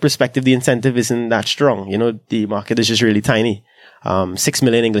market perspective, the incentive isn't that strong. The market is just really tiny. 6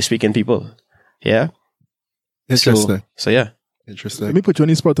 million English speaking people. Yeah. Interesting. So yeah. Interesting. Let me put you on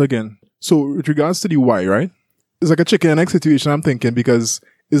the spot again. So with regards to the why, right? It's like a chicken and egg situation, I'm thinking, because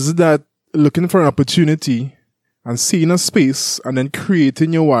is it that looking for an opportunity and seeing a space and then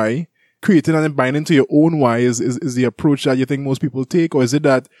creating your why, creating and then binding to your own why is the approach that you think most people take? Or is it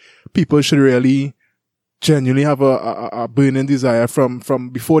that people should really genuinely have a burning desire from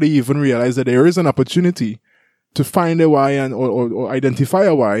before they even realize that there is an opportunity to find their why or identify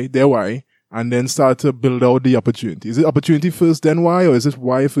their why, and then start to build out the opportunity? Is it opportunity first, then why, or is it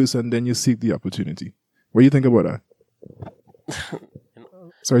why first and then you seek the opportunity? What do you think about that?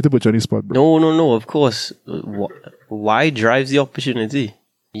 Sorry to put you on the spot, bro. No, of course. Why drives the opportunity?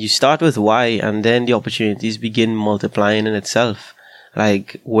 You start with why, and then the opportunities begin multiplying in itself.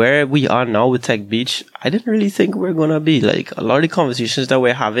 Like, where we are now with Tech Beach, I didn't really think we're going to be. Like, a lot of the conversations that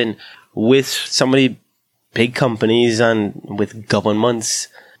we're having with some of the big companies and with governments,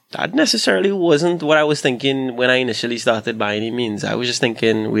 that necessarily wasn't what I was thinking when I initially started by any means. I was just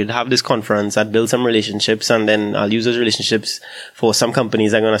thinking we'd have this conference, I'd build some relationships, and then I'll use those relationships for some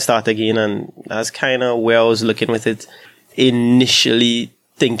companies I'm going to start again. And that's kind of where I was looking with it initially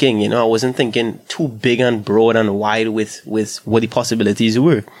thinking. I wasn't thinking too big and broad and wide with what the possibilities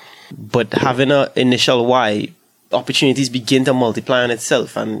were. But having an initial why, opportunities begin to multiply on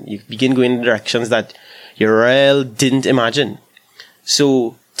itself, and you begin going in directions that you really didn't imagine.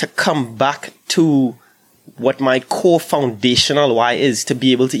 So to come back to what my core foundational why is, to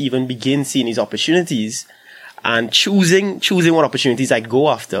be able to even begin seeing these opportunities and choosing what opportunities I go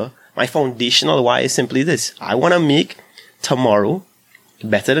after, My foundational why is simply this. I want to make tomorrow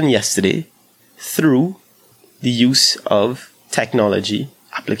better than yesterday through the use of technology,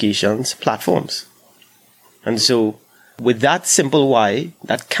 applications, platforms. And so with that simple why,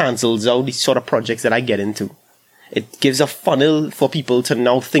 that cancels out the sort of projects that I get into. It gives a funnel for people to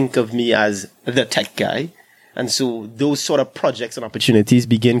now think of me as the tech guy. And so those sort of projects and opportunities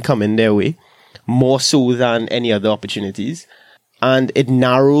begin coming their way, more so than any other opportunities. And it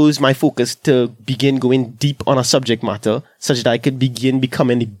narrows my focus to begin going deep on a subject matter such that I could begin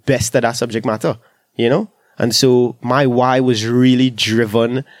becoming the best at that subject matter, you know? And so my why was really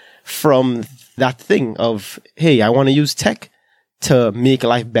driven from that thing of, hey, I want to use tech to make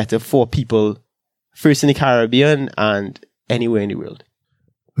life better for people, first in the Caribbean and anywhere in the world.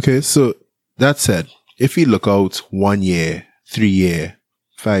 Okay, so that said, if we look out 1 year, 3 year,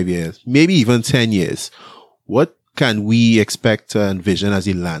 5 years, maybe even 10 years, what can we expect to envision as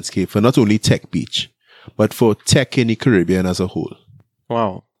a landscape for not only Tech Beach, but for tech in the Caribbean as a whole?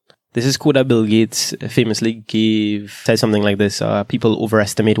 Wow. This is quote that Bill Gates famously said something like this. People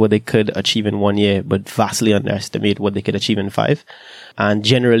overestimate what they could achieve in 1 year, but vastly underestimate what they could achieve in 5. And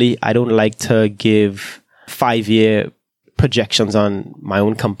generally, I don't like to give 5-year projections on my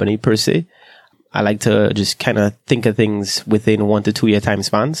own company per se. I like to just kind of think of things within 1 to 2 year time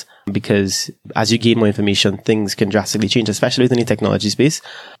spans, because as you gain more information, things can drastically change, especially within the technology space.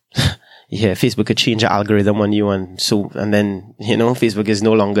 Yeah, Facebook could change the algorithm on you, and then, you know, Facebook is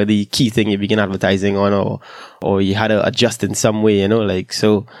no longer the key thing you begin advertising on, or you had to adjust in some way, you know, like,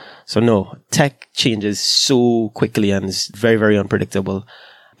 so no, tech changes so quickly and it's very, very unpredictable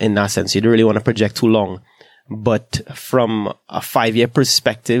in that sense. You don't really want to project too long. But from a 5-year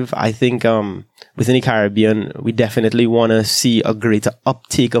perspective, I think within the Caribbean, we definitely want to see a greater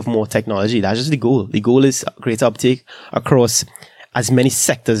uptake of more technology. That's just the goal. The goal is greater uptake across as many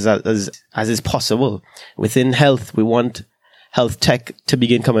sectors as is possible. Within health, we want health tech to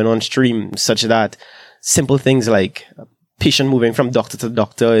begin coming on stream, such that simple things like patient moving from doctor to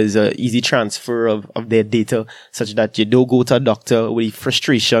doctor is an easy transfer of their data, such that you don't go to a doctor with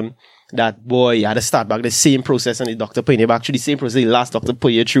frustration that, boy, you had to start back the same process and the doctor putting you back through the same process the last doctor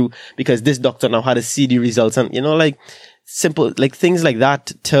put you through, because this doctor now had to see the results. And, you know, like simple, like things like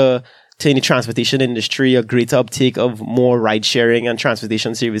that to in the transportation industry, a greater uptake of more ride sharing and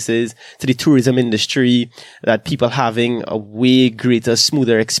transportation services, to the tourism industry, that people having a way greater,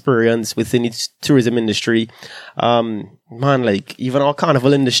 smoother experience within its tourism industry. Man, like even our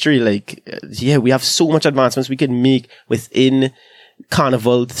carnival industry, like, yeah, we have so much advancements we can make within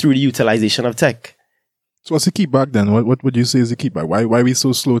Carnival through the utilization of tech. So what's the key back then? What would you say is the key back? Why are we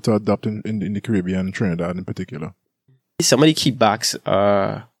so slow to adopt in the Caribbean, Trinidad in particular? Some of the key backs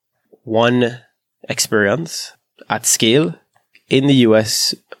are, one, experience at scale. In the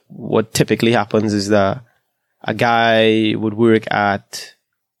US, what typically happens is that a guy would work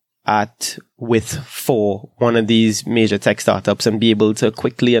for one of these major tech startups and be able to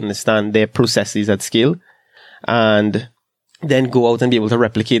quickly understand their processes at scale, and then go out and be able to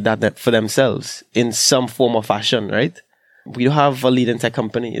replicate that for themselves in some form or fashion, right? We have a leading tech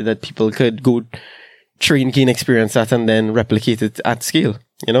company that people could go train, gain experience at, and then replicate it at scale,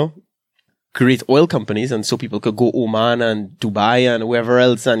 you know? Great oil companies, and so people could go Oman and Dubai and wherever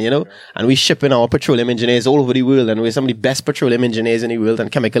else, and, you know, and we ship in our petroleum engineers all over the world, and we're some of the best petroleum engineers in the world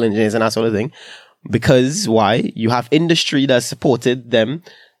and chemical engineers and that sort of thing. Because why? You have industry that supported them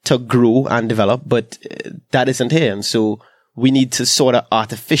to grow and develop, but that isn't here. And so we need to sort of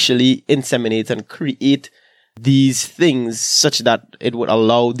artificially inseminate and create these things such that it would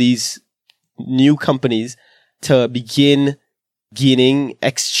allow these new companies to begin gaining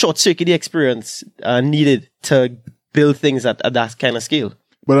short-circuit experience needed to build things at that kind of scale.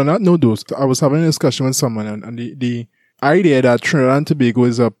 But on that note, though, I was having a discussion with someone, and the idea that Trinidad and Tobago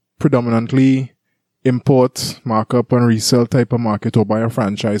is a predominantly import, markup, and resell type of market, or buy a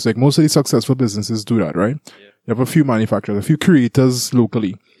franchise. Like most of the successful businesses do that, right? Yeah. You have a few manufacturers, a few creators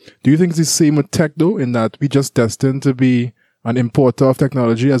locally. Do you think it's the same with tech, though, in that we just destined to be an importer of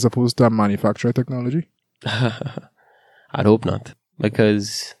technology as opposed to a manufacturer of technology? I'd hope not,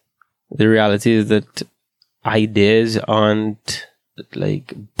 because the reality is that ideas aren't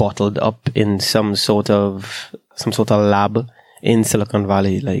like bottled up in some sort of lab in Silicon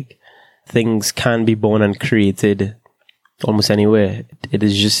Valley. Like, things can be born and created almost anywhere. It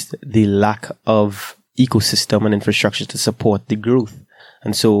is just the lack of ecosystem and infrastructure to support the growth.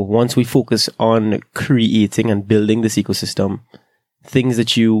 And so once we focus on creating and building this ecosystem, things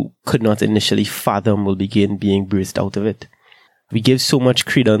that you could not initially fathom will begin being birthed out of it. we give so much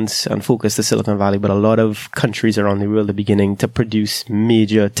credence and focus to Silicon Valley, but a lot of countries around the world are beginning to produce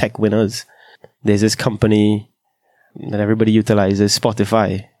major tech winners. There's this company that everybody utilizes,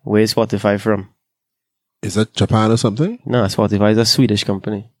 Spotify. Where is Spotify from? Is that Japan or something? No, Spotify is a Swedish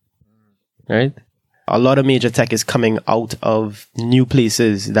company. Right? A lot of major tech is coming out of new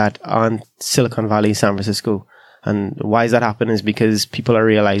places that aren't Silicon Valley, San Francisco. And why is that happening is because people are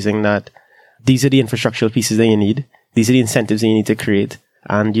realizing that these are the infrastructural pieces that you need. These are the incentives that you need to create.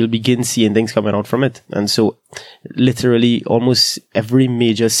 And you'll begin seeing things coming out from it. And so literally almost every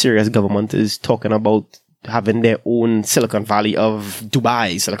major serious government is talking about having their own Silicon Valley of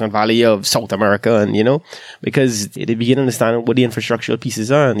Dubai, Silicon Valley of South America, and because they begin understanding what the infrastructural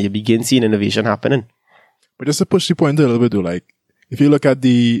pieces are and you begin seeing innovation happening. But just to push the point a little bit though, like, if you look at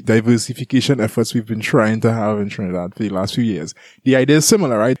the diversification efforts we've been trying to have in Trinidad for the last few years, the idea is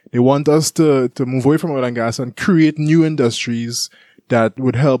similar, right? They want us to move away from oil and gas and create new industries that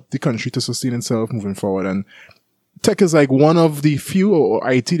would help the country to sustain itself moving forward. And tech is like one of the few,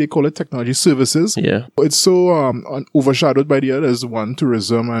 or IT, they call it technology services. Yeah. It's so overshadowed by the others. One,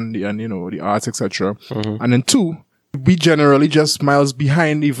 tourism and the arts, etc. Mm-hmm. And then two, we generally just miles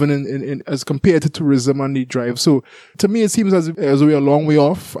behind even in as compared to tourism and the drive. So to me, it seems as we're a long way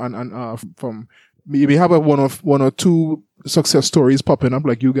off and from maybe have one or two success stories popping up,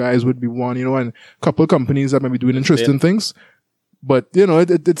 like you guys would be one, and a couple of companies that might be doing interesting things. But,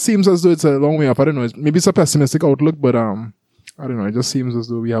 it seems as though it's a long way off. I don't know. Maybe it's a pessimistic outlook, but, I don't know. It just seems as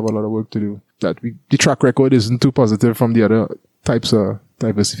though we have a lot of work to do. The track record isn't too positive from the other types of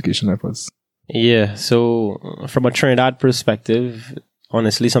diversification efforts. Yeah. So from a Trinidad perspective,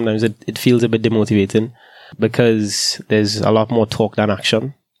 honestly, sometimes it feels a bit demotivating because there's a lot more talk than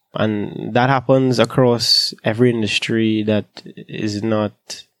action. And that happens across every industry that is not,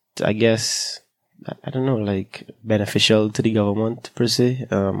 I guess, I don't know, like beneficial to the government per se,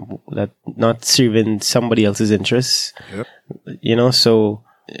 that not serving somebody else's interests. Yep. So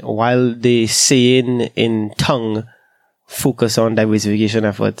while they say in tongue, focus on diversification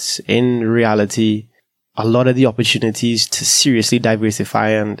efforts, in reality, a lot of the opportunities to seriously diversify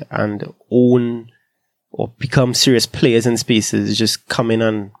and own or become serious players in spaces just coming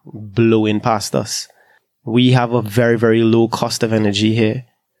and blowing past us. We have a very, very low cost of energy here.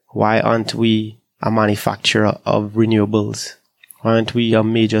 Why aren't we a manufacturer of renewables? Why aren't we a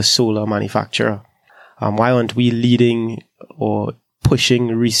major solar manufacturer? Why aren't we leading or pushing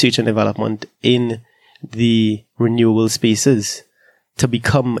research and development in the renewable spaces to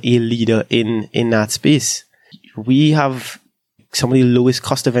become a leader in that space? We have some of the lowest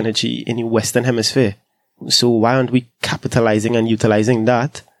cost of energy in the Western Hemisphere. So why aren't we capitalizing and utilizing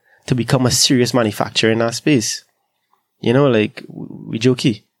that to become a serious manufacturer in that space? Like we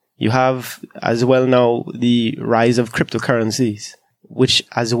jokey. You have as well now the rise of cryptocurrencies, which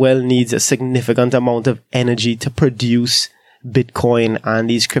as well needs a significant amount of energy to produce Bitcoin and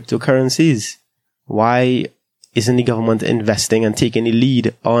these cryptocurrencies. Why isn't the government investing and taking the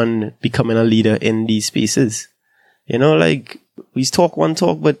lead on becoming a leader in these spaces? Like we talk one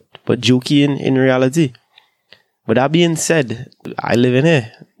talk, but jokey in reality. With that being said, I live in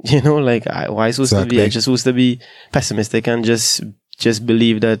here. Why supposed to be? I just supposed to be pessimistic and just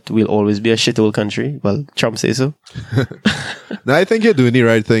believe that we'll always be a shithole country. Well, Trump says so. No, I think you're doing the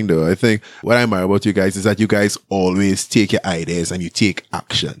right thing, though. I think what I admire about you guys is that you guys always take your ideas and you take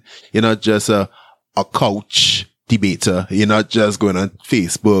action. You're not just a couch debater. You're not just going on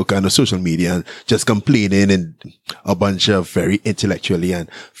Facebook and social media and just complaining in a bunch of very intellectually and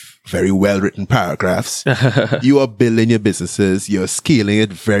very well-written paragraphs. You are building your businesses. You're scaling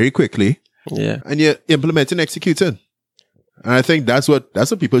it very quickly. Yeah. And you're implementing, executing. And I think that's what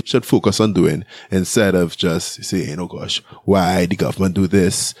people should focus on doing instead of just saying, oh gosh, why the government do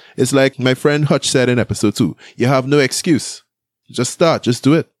this? It's like my friend Hutch said in episode 2, you have no excuse. Just start, just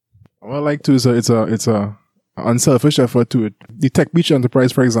do it. What I like to is it's a unselfish effort to it. The Tech Beach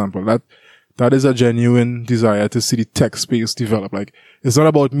enterprise, for example, that is a genuine desire to see the tech space develop. Like, it's not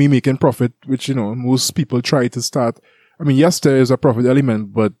about me making profit, which, most people try to start. I mean, yes, there is a profit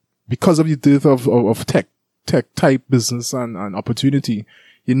element, but because of the dearth of tech type business and opportunity,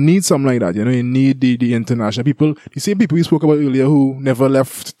 you need something like that. You need the international people, the same people we spoke about earlier who never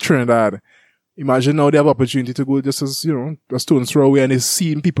left Trinidad. Imagine now they have opportunity to go just as, a stone's throw away, and they're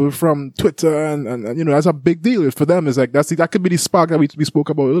seeing people from Twitter and that's a big deal for them. It's like, that could be the spark that we spoke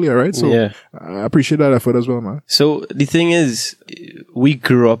about earlier, right? So yeah. I appreciate that effort as well, man. So the thing is, we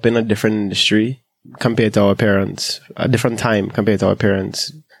grew up in a different industry compared to our parents, a different time compared to our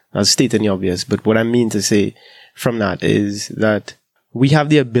parents. I'll state the obvious, but what I mean to say from that is that we have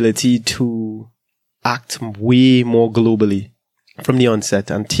the ability to act way more globally from the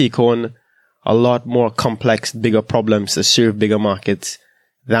onset and take on a lot more complex, bigger problems to serve bigger markets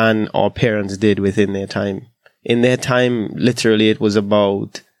than our parents did within their time. In their time, literally, it was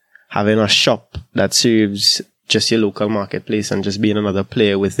about having a shop that serves just your local marketplace and just being another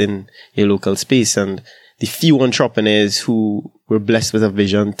player within your local space. And the few entrepreneurs who were blessed with a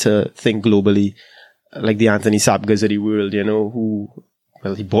vision to think globally, like the Anthony Sapgas of the world, who,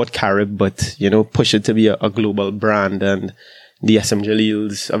 well, he bought Carib, but, push it to be a global brand, and the SM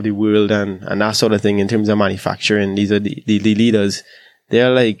Jalils of the world and that sort of thing in terms of manufacturing. These are the leaders.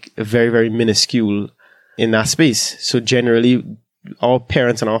 They're like very, very minuscule in that space. So generally, our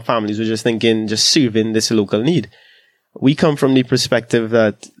parents and our families were just thinking, just serving this local need. We come from the perspective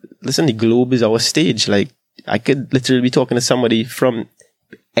that, listen, the globe is our stage. Like, I could literally be talking to somebody from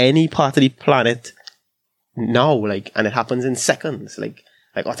any part of the planet now, like, and it happens in seconds. Like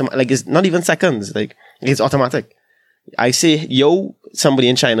it's not even seconds. Like, it's automatic. I say, yo, somebody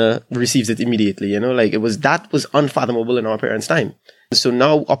in China receives it immediately, that was unfathomable in our parents' time. So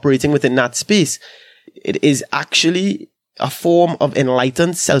now operating within that space, it is actually a form of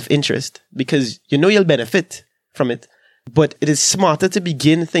enlightened self-interest because you'll benefit from it. But it is smarter to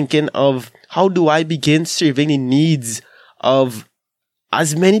begin thinking of how do I begin serving the needs of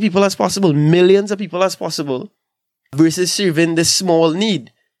as many people as possible, millions of people as possible, versus serving this small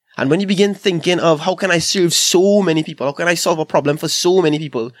need. And when you begin thinking of how can I serve so many people, how can I solve a problem for so many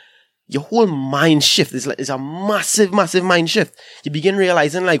people, your whole mind shift is a massive, massive mind shift. You begin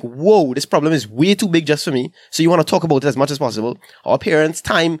realizing like, whoa, this problem is way too big just for me. So you want to talk about it as much as possible. Our parents'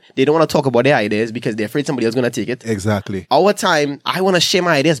 time, they don't want to talk about their ideas because they're afraid somebody else is going to take it. Exactly. Our time, I want to share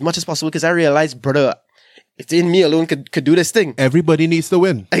my ideas as much as possible because I realize, brother, it's in me alone could do this thing. Everybody needs to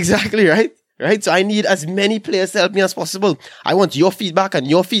win. Exactly, right? Right? So I need as many players to help me as possible. I want your feedback and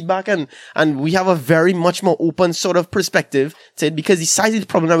we have a very much more open sort of perspective to it because the size of the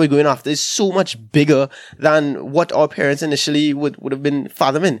problem that we're going after is so much bigger than what our parents initially would have been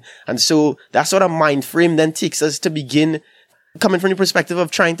fathoming. And so that sort of mind frame then takes us to begin coming from the perspective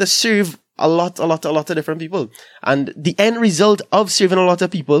of trying to serve a lot of different people. And the end result of serving a lot of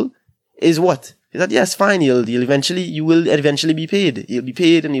people is what? Is that, yes, fine, you will eventually be paid. You'll be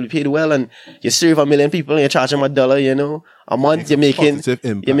paid and you'll be paid well and you serve 1 million people and you charge them $1, a month. You're making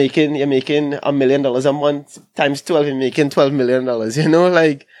 $1 million a month times 12, you're making $12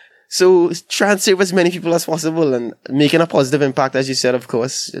 million, so try and serve as many people as possible and making a positive impact, as you said, of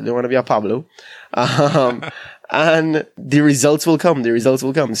course. You don't want to be a Pablo. And the results will come.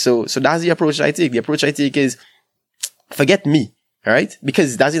 So that's the approach I take. The approach I take is forget me. All right?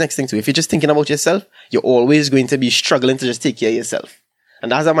 Because that's the next thing too. If you're just thinking about yourself, you're always going to be struggling to just take care of yourself.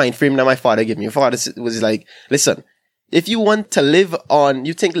 And that's a mind frame that my father gave me. My father was like, listen, if you want to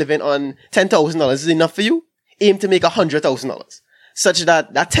you think living on $10,000 is enough for you, aim to make $100,000. Such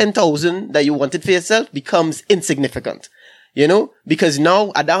that $10,000 that you wanted for yourself becomes insignificant. Because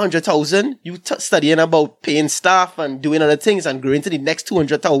now at that 100,000, you studying about paying staff and doing other things and growing to the next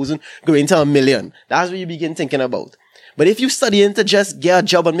 200,000, growing to $1 million. That's what you begin thinking about. But if you studying to just get a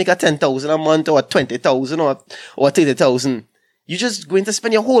job and make a 10,000 a month or 20,000 or 30,000, you're just going to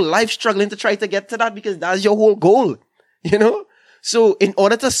spend your whole life struggling to try to get to that because that's your whole goal, So in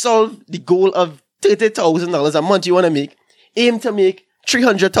order to solve the goal of $30,000 a month you want to make, aim to make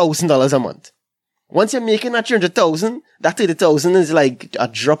 $300,000 a month. Once you're making that 300,000, that 30,000 is like a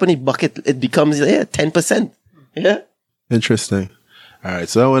drop in the bucket. It becomes 10%. Yeah. Interesting. All right.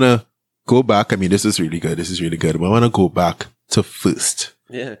 So I want to go back. I mean, this is really good. But I want to go back to first.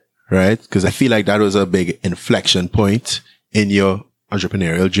 Yeah. Right? Because I feel like that was a big inflection point in your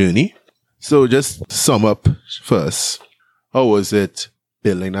entrepreneurial journey. So just sum up first. How was it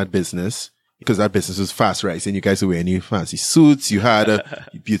building that business? Because that business was fast rising. You guys were wearing new fancy suits. You had a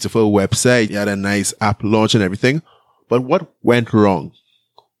beautiful website. You had a nice app launch and everything. But what went wrong?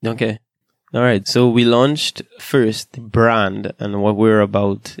 Okay. All right. So we launched first the brand and what we're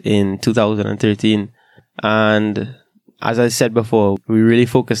about in 2013. And as I said before, we really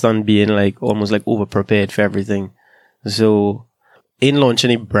focused on being almost over prepared for everything. So in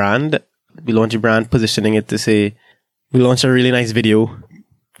launching a brand, we launched a brand positioning it to say, we launched a really nice video.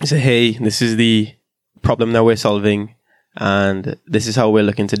 We say, hey, this is the problem that we're solving and this is how we're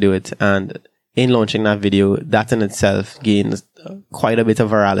looking to do it. And in launching that video, that in itself gained quite a bit of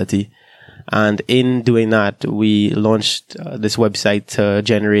virality. And in doing that, we launched this website to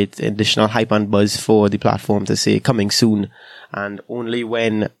generate additional hype and buzz for the platform to say coming soon. And only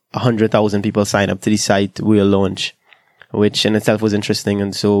when 100,000 people sign up to the site, we'll launch, which in itself was interesting.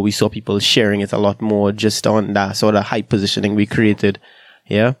 And so we saw people sharing it a lot more just on that sort of hype positioning we created.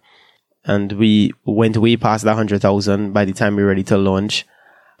 Yeah. and we went way past the 100,000 by the time we were ready to launch.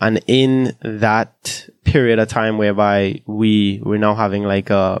 And in that period of time whereby we were now having like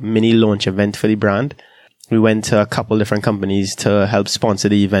a mini launch event for the brand, we went to a couple different companies to help sponsor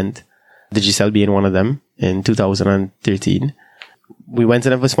the event, Digicel being one of them in 2013. We went to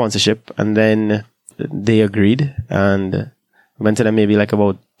them for sponsorship, and then they agreed, and we went to them maybe like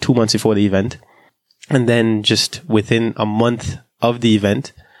about 2 months before the event. And then just within a month of the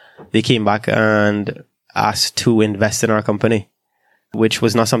event, they came back and asked to invest in our company, which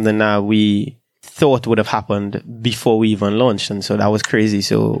was not something that we thought would have happened before we even launched. And so that was crazy.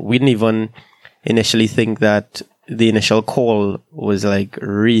 So we didn't even initially think that the initial call was like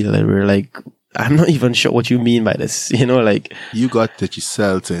real. We were like, I'm not even sure what you mean by this. You know, like, you got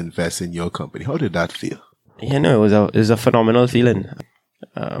Digicel to invest in your company. How did that feel? You know, it was a phenomenal feeling.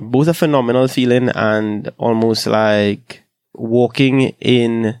 Both a phenomenal feeling and almost like walking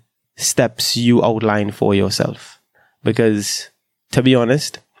in steps you outline for yourself. Because to be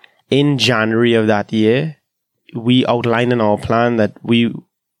honest, in January of that year, we outlined in our plan that we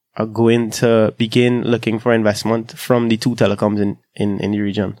are going to begin looking for investment from the two telecoms in the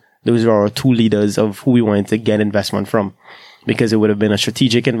region. Those were our two leaders of who we wanted to get investment from, because it would have been a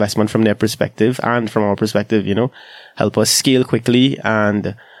strategic investment from their perspective and from our perspective, you know, help us scale quickly,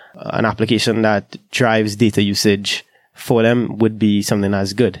 and an application that drives data usage for them would be something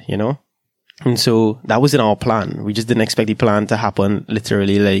that's good, you know? And so that was in our plan. We just didn't expect the plan to happen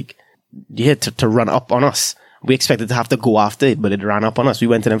literally like, to run up on us. We expected to have to go after it, but it ran up on us. We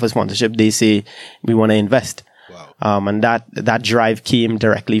went to them for sponsorship. They say, we want to invest. Wow. And that drive came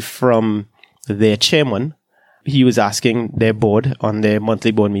directly from their chairman. He was asking their board on their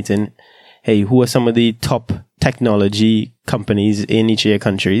monthly board meeting, hey, who are some of the top technology companies in each of your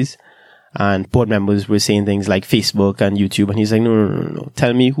countries? And board members were saying things like Facebook and YouTube. And he's like, no.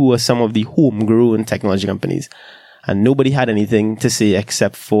 Tell me who are some of the homegrown technology companies. And nobody had anything to say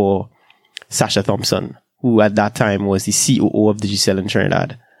except for Sasha Thompson, who at that time was the COO of Digicel in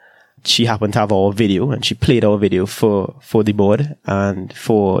Trinidad. She happened to have our video, and she played our video for the board and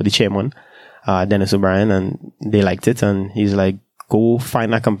for the chairman, Dennis O'Brien, and they liked it. And he's like, go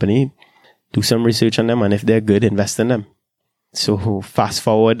find that company, do some research on them, and if they're good, invest in them. So fast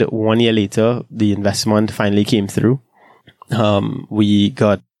forward 1 year later, the investment finally came through. We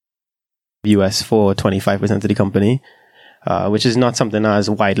got US for 25% of the company, which is not something that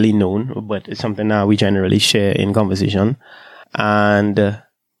is widely known, but it's something that we generally share in conversation. And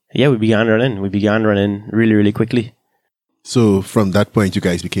we began running. We began running really, really quickly. So from that point, you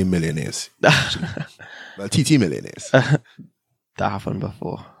guys became millionaires. Well, TT millionaires. That happened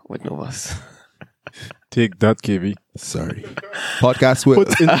before with Novus. Take that, KV. Sorry. Podcast will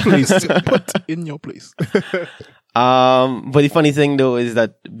put in place. Put in your place. But the funny thing though is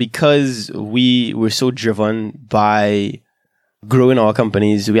that because we were so driven by growing our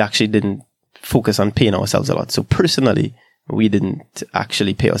companies, we actually didn't focus on paying ourselves a lot. So personally, we didn't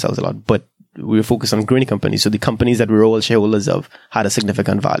actually pay ourselves a lot, but we were focused on growing companies. So the companies that we were all shareholders of had a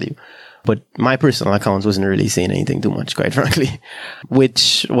significant value. But my personal accounts wasn't really saying anything too much, quite frankly,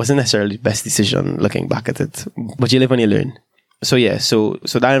 which wasn't necessarily the best decision looking back at it. But you live and you learn. So yeah, so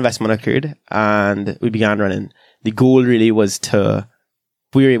that investment occurred and we began running. The goal really was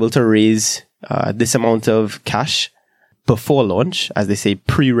we were able to raise this amount of cash before launch, as they say,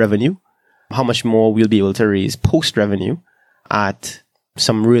 pre-revenue. How much more we'll be able to raise post-revenue at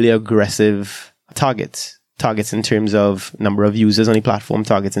some really aggressive targets. Targets in terms of number of users on the platform,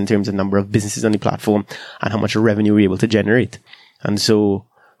 targets in terms of number of businesses on the platform, and how much revenue we're able to generate. And so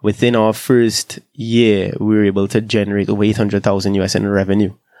within our first year, we were able to generate over 800,000 US in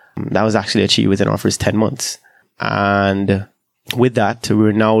revenue. That was actually achieved within our first 10 months. And with that,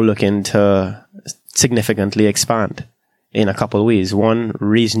 we're now looking to significantly expand in a couple of ways. One,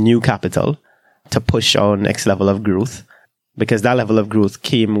 raise new capital to push our next level of growth, because that level of growth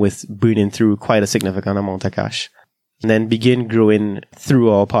came with burning through quite a significant amount of cash. And then begin growing through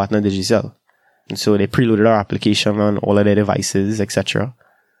our partner Digicel. And so they preloaded our application on all of their devices, etc.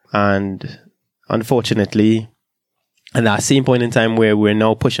 And unfortunately, at that same point in time where we're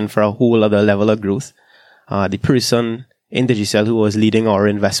now pushing for a whole other level of growth, the person in Digicel who was leading our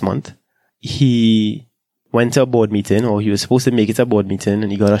investment, he went to a board meeting, or he was supposed to make it a board meeting,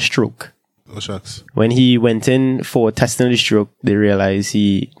 and he got a stroke. Oh, shucks. When he went in for testing the stroke, they realized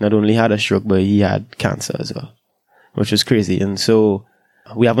he not only had a stroke, but he had cancer as well, which was crazy. And so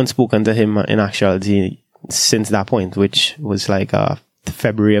we haven't spoken to him in actuality since that point, which was like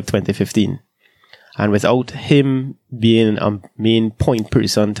February of 2015. And without him being a main point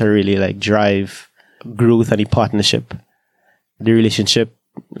person to really like drive growth and the partnership, the relationship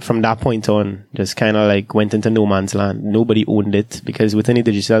from that point on, just kind of like went into no man's land. Nobody owned it because within the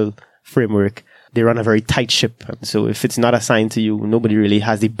digital framework, they run a very tight ship. And so if it's not assigned to you, nobody really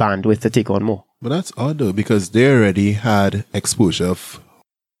has the bandwidth to take on more. But that's odd though, because they already had exposure of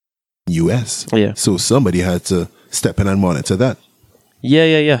US. Yeah. So somebody had to step in and monitor that.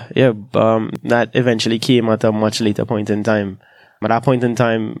 Yeah. That eventually came at a much later point in time. At that point in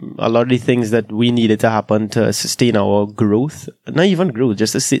time, a lot of the things that we needed to happen to sustain our growth, not even growth,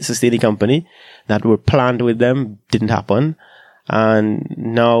 just to sustain the company that were planned with them didn't happen. And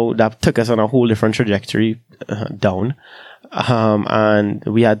now that took us on a whole different trajectory down. And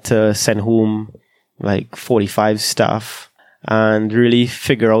we had to send home like 45 staff and really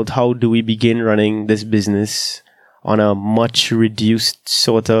figure out how do we begin running this business on a much reduced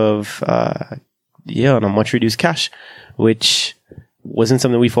sort of, on a much reduced cash, which wasn't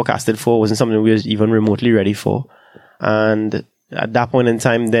something we forecasted for, wasn't something we was even remotely ready for. And at that point in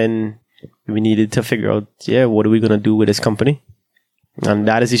time, then we needed to figure out, what are we going to do with this company? And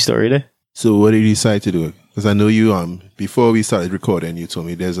that is the story there. So what did you decide to do? Because I know you, before we started recording, you told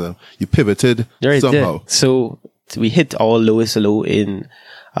me you pivoted somehow. Yeah. So we hit our lowest low in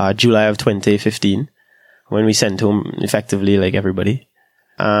July of 2015 when we sent home effectively like everybody.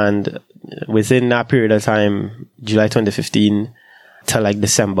 And within that period of time, July 2015 to like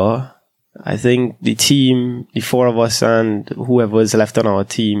December, I think the team, the four of us and whoever was left on our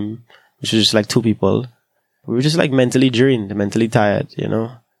team, which was just like two people, we were just like mentally drained, mentally tired,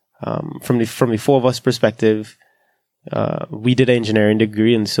 From the four of us perspective, we did an engineering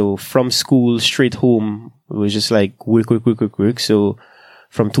degree, and so from school straight home, it was just like work. So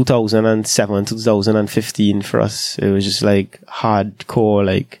from 2007 to 2015 for us, it was just like hardcore,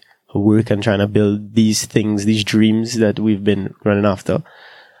 like work and trying to build these things, these dreams that we've been running after.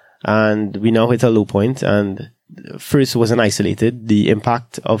 And we now hit a low point, and First wasn't isolated. The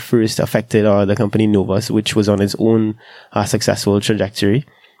impact of First affected the company Novus, which was on its own successful trajectory.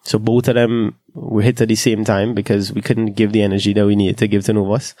 So both of them were hit at the same time because we couldn't give the energy that we needed to give to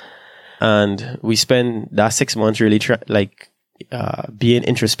Novus. And we spent that 6 months really being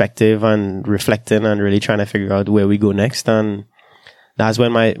introspective and reflecting and really trying to figure out where we go next. And that's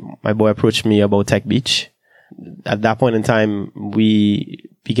when my boy approached me about Tech Beach. At that point in time, we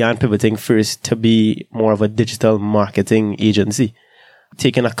began pivoting First to be more of a digital marketing agency.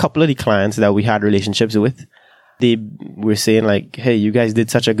 Taking a couple of the clients that we had relationships with, they were saying like, hey, you guys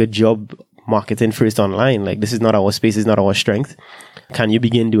did such a good job marketing First online. Like, this is not our space, it's not our strength. Can you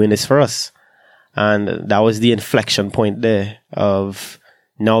begin doing this for us? And that was the inflection point there of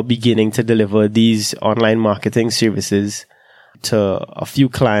now beginning to deliver these online marketing services to a few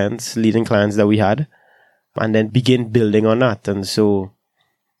clients, leading clients that we had, and then begin building on that. And so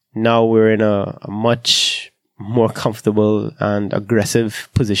now we're in a much more comfortable and aggressive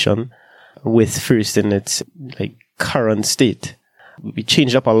position with First in its like current state. We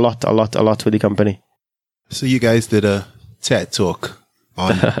changed up a lot with the company. So you guys did a TED Talk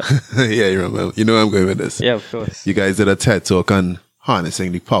on, yeah, you remember, you know where I'm going with this. Yeah, of course. You guys did a TED Talk on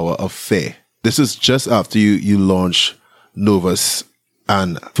harnessing the power of fair. This is just after you launched Novus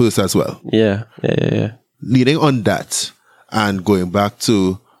and First as well. Yeah. Leading on that and going back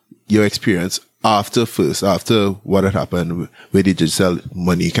to your experience after First, after what had happened with the digital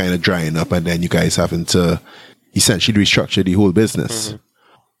money kind of drying up and then you guys having to essentially restructure the whole business. Mm-hmm.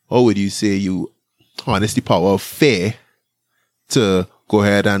 How would you say you harness the power of fair to go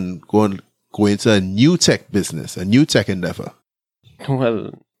ahead and go into a new tech business, a new tech endeavor?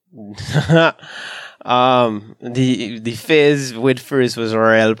 Well, the phase with First was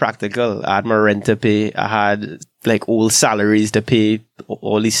real practical. I had my rent to pay. I had like old salaries to pay.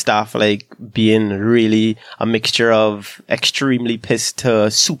 All these staff like being really a mixture of extremely pissed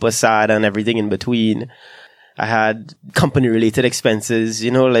to super sad and everything in between. I had company related expenses,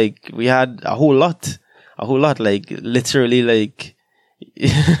 like we had a whole lot, like literally like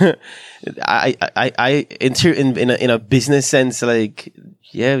I in a business sense, like,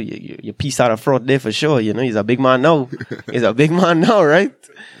 yeah, you pieced out a fraud there for sure. He's a big man now. He's a big man now, right?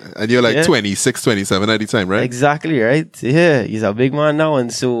 And you're like 26, 27 at the time, right? Exactly, right? Yeah, he's a big man now.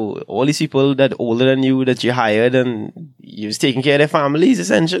 And so all these people that older than you that you hired and you was taking care of their families,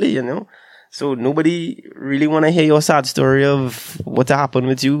 essentially, So nobody really want to hear your sad story of what happened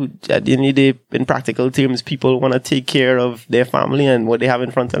with you. At the end of the day, in practical terms, people want to take care of their family and what they have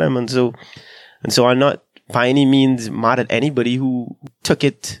in front of them. And so I'm not by any means mad at anybody who took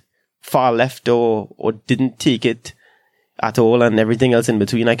it far left or didn't take it at all and everything else in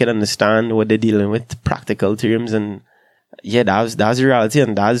between. I can understand what they're dealing with, practical terms. And yeah, that's the reality.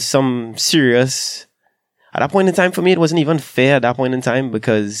 And that's some serious at that point in time, for me, it wasn't even fair at that point in time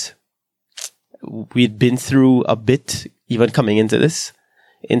because we'd been through a bit even coming into this,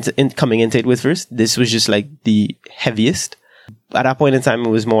 coming into it with first. This was just like the heaviest. At that point in time, it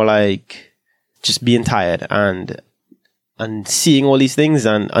was more like just being tired and seeing all these things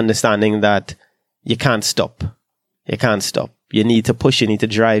and understanding that you can't stop. You can't stop. You need to push, you need to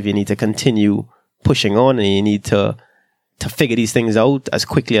drive, you need to continue pushing on, and you need to figure these things out as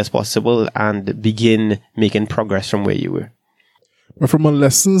quickly as possible and begin making progress from where you were. But from a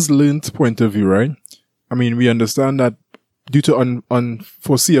lessons learned point of view, right? I mean, we understand that due to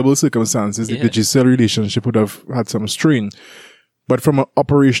unforeseeable circumstances, the GCL relationship would have had some strain. But from an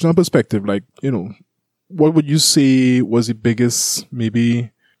operational perspective, like, you know, what would you say was the biggest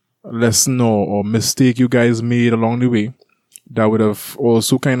maybe lesson or mistake you guys made along the way that would have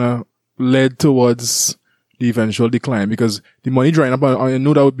also kind of led towards the eventual decline? Because the money drying up, I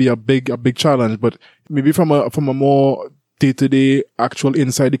know that would be a big challenge, but maybe from a more day-to-day actual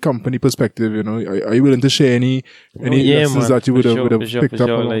inside the company perspective, you know, are you willing to share any lessons that you would have picked up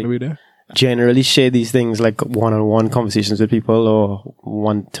along the way there? Generally share these things like one-on-one conversations with people or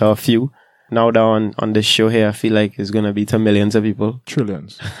one to a few. Now down on this show here, I feel like it's going to be to millions of people.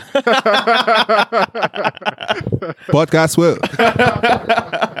 Trillions. Podcast will.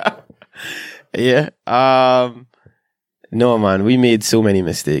 Yeah. No, man, we made so many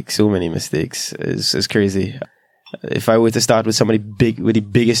mistakes. It's crazy. If I were to start with somebody big, with the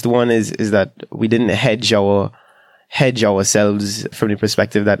biggest one is that we didn't hedge ourselves from the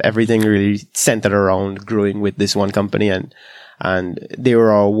perspective that everything really centered around growing with this one company, and they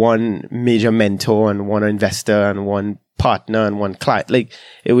were our one major mentor and one investor and one partner and one client. Like,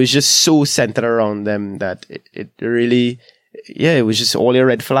 it was just so centered around them that it really, it was just all your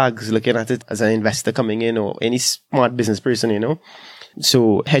red flags looking at it as an investor coming in or any smart business person, you know.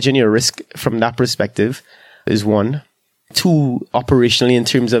 So hedging your risk from that perspective is one. Two, operationally in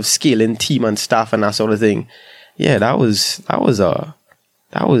terms of scaling team and staff and that sort of thing. Yeah, that was horrible.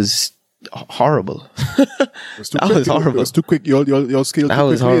 That was horrible. It was too quick. Your scale. That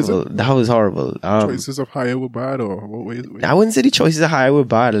was horrible. That was horrible. Choices of hire were bad, or what way? I wouldn't say the choices of hire were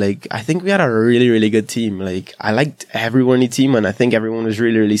bad. Like, I think we had a really, really good team. Like, I liked everyone in the team, and I think everyone was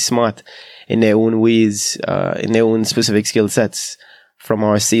really, really smart in their own ways, in their own specific skill sets. From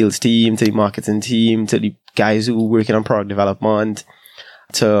our sales team to the marketing team to the guys who were working on product development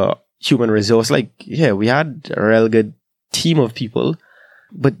to human resource. Like, yeah, we had a real good team of people,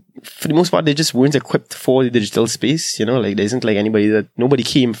 but for the most part, they just weren't equipped for the digital space. You know, like, there isn't like nobody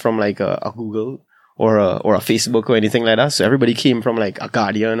came from like a Google or a Facebook or anything like that. So everybody came from like a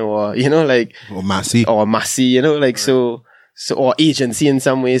Guardian or, you know, like, or Massey, you know, like, so, or agency in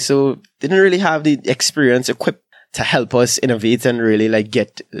some way. So they didn't really have the experience equipped to help us innovate and really like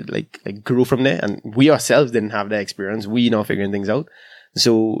get like grow from there. And we ourselves didn't have that experience. We now figuring things out.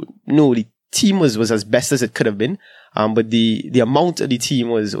 So no, the team was as best as it could have been. But the amount of the team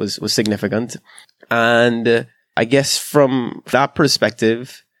was significant. And I guess from that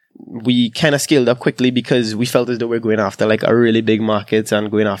perspective, we kind of scaled up quickly because we felt as though we're going after like a really big market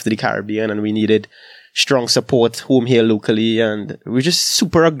and going after the Caribbean, and we needed strong support home here locally, and we're just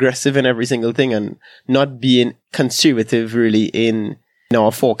super aggressive in every single thing and not being conservative really in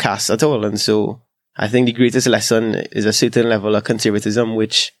our forecasts at all. And so I think the greatest lesson is a certain level of conservatism,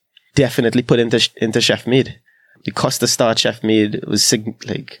 which definitely put into Chef Made. The cost to start Chef Made was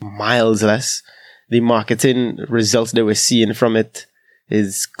like miles less. The marketing results that we're seeing from it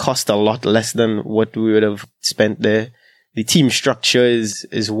is cost a lot less than what we would have spent there. The team structure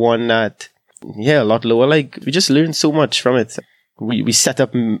is one that, a lot lower. Like, we just learned so much from it. We set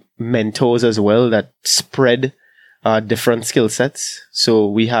up mentors as well that spread different skill sets. So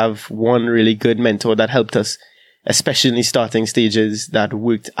we have one really good mentor that helped us, especially in the starting stages, that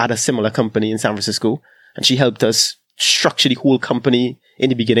worked at a similar company in San Francisco. And she helped us structure the whole company in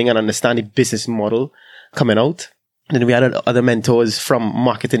the beginning and understand the business model coming out. And then we had other mentors from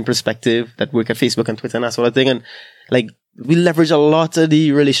marketing perspective that work at Facebook and Twitter and that sort of thing. And like, we leverage a lot of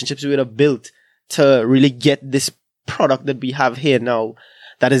the relationships we would have built to really get this product that we have here now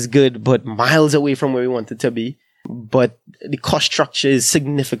that is good, but miles away from where we want it to be. But the cost structure is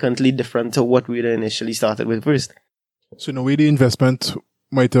significantly different to what we had initially started with first. So in a way, the investment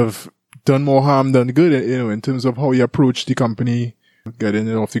might have done more harm than good, you know, in terms of how you approach the company, getting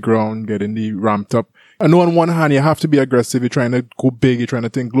it off the ground, getting the ramped up. I know on one hand, you have to be aggressive. You're trying to go big. You're trying to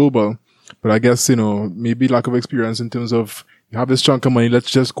think global. But I guess, you know, maybe lack of experience in terms of, you have this chunk of money,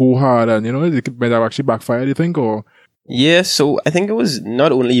 let's just go hard, and, you know, it might have actually backfired, you think, or? Yeah, so I think it was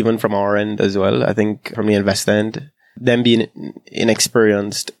not only even from our end as well. I think from the investor end, them being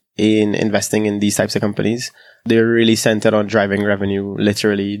inexperienced in investing in these types of companies. They're really centered on driving revenue,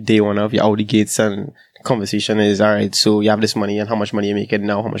 literally day one of your out the gates, and conversation is, all right, so you have this money and how much money you make it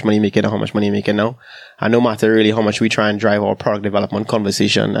now, how much money you make it now, how much money you make it now. And no matter really how much we try and drive our product development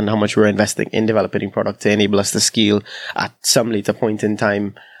conversation and how much we're investing in developing product to enable us to scale at some later point in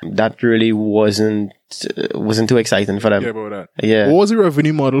time, that really wasn't too exciting for them. Yeah, about that. Yeah. What was the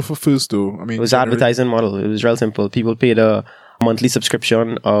revenue model for first though? I mean, it was advertising model. It was real simple. People paid a monthly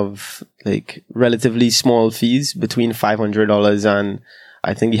subscription of like relatively small fees between $500 and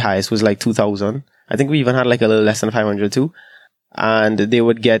I think the highest was like $2,000. I think we even had like a little less than 500 too. And they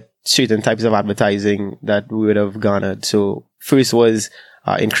would get certain types of advertising that we would have garnered. So first was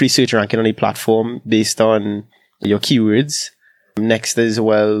increased search ranking on the platform based on your keywords. Next as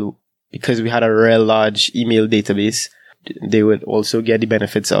well, because we had a real large email database, they would also get the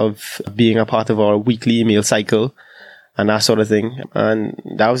benefits of being a part of our weekly email cycle and that sort of thing. And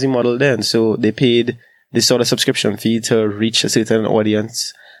that was the model then. So they paid this sort of subscription fee to reach a certain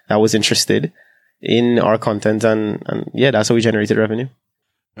audience that was interested in our content. And yeah, that's how we generated revenue.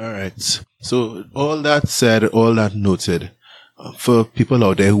 All right. So all that said, all that noted, for people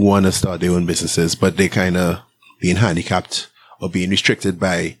out there who want to start their own businesses, but they kind of being handicapped or being restricted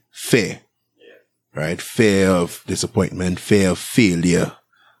by fear, right? Fear of disappointment, fear of failure,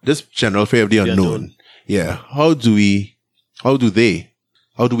 this general fear of the unknown. Yeah. How do we all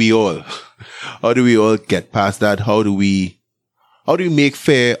get past that? How do we make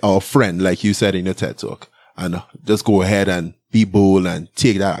fear our friend, like you said in your TED talk, and just go ahead and be bold and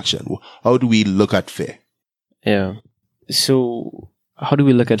take that action? How do we look at fear? Yeah. So how do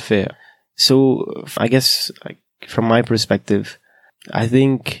we look at fear? So I guess from my perspective, I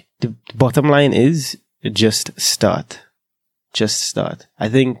think the bottom line is just start. Just start. I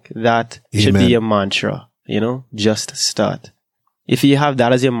think that should be your mantra, just start. If you have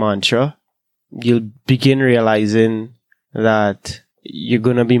that as your mantra, you'll begin realizing that you're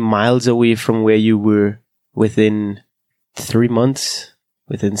going to be miles away from where you were within 3 months,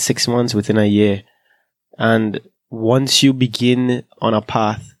 within 6 months, within a year. And once you begin on a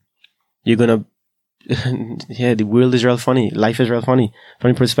path, you're going to the world is real funny. Life is real funny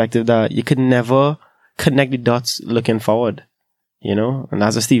from the perspective that you could never connect the dots looking forward, and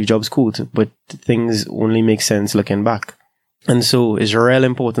that's a Steve Jobs quote, but things only make sense looking back. And so it's real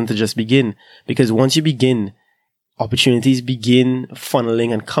important to just begin, because once you begin, opportunities begin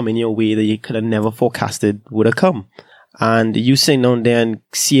funneling and coming your way that you could have never forecasted would have come. And you sitting down there and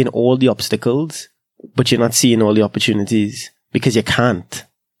seeing all the obstacles, but you're not seeing all the opportunities because you can't.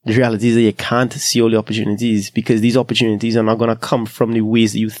 The reality is that you can't see all the opportunities because these opportunities are not going to come from the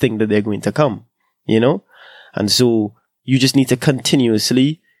ways that you think that they're going to come, And so you just need to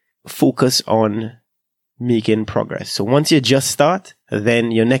continuously focus on making progress. So once you just start,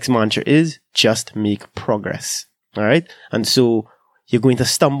 then your next mantra is just make progress. All right. And so you're going to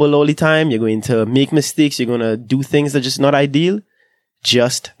stumble all the time. You're going to make mistakes. You're going to do things that are just not ideal.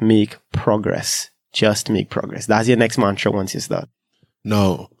 Just make progress. Just make progress. That's your next mantra once you start.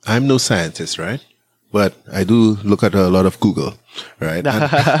 No, I'm no scientist, right? But I do look at a lot of Google, right?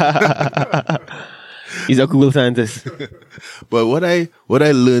 He's a Google scientist. But what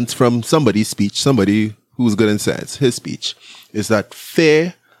I learned from somebody's speech, somebody who's good in science, his speech, is that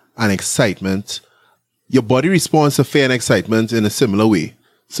fear and excitement, your body responds to fear and excitement in a similar way.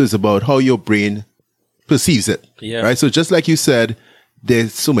 So it's about how your brain perceives it, right? So just like you said,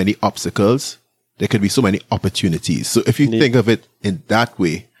 there's so many obstacles. There could be so many opportunities. So if you think of it in that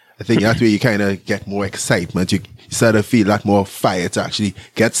way, I think that way you kind of get more excitement. You start to feel that more fire to actually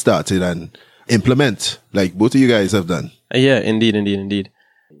get started and implement, like both of you guys have done. Yeah, indeed.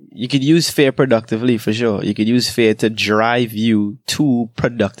 You could use fear productively for sure. You could use fear to drive you to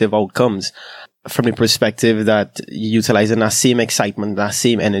productive outcomes from the perspective that you're utilizing that same excitement, that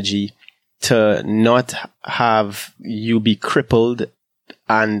same energy to not have you be crippled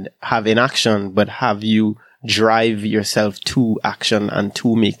and have inaction, but have you drive yourself to action and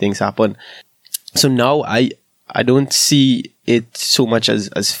to make things happen. So now I don't see it so much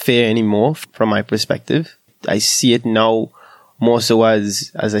as fear anymore from my perspective. I see it now more so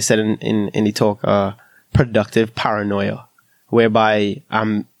as I said in the talk, productive paranoia, whereby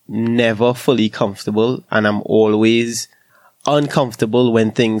I'm never fully comfortable and I'm always uncomfortable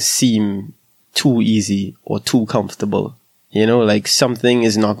when things seem too easy or too comfortable. Like something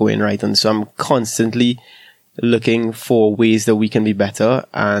is not going right. And so I'm constantly looking for ways that we can be better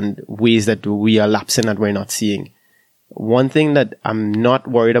and ways that we are lapsing that we're not seeing. One thing that I'm not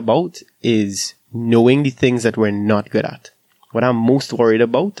worried about is knowing the things that we're not good at. What I'm most worried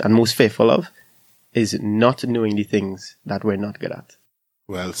about and most fearful of is not knowing the things that we're not good at.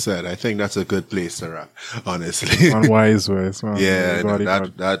 Well said. I think that's a good place to wrap, honestly. Unwise words. Yeah,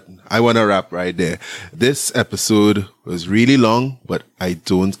 that I want to wrap right there. This episode was really long, but I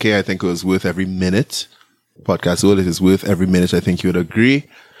don't care. I think it was worth every minute. Podcast World, it is worth every minute. I think you would agree.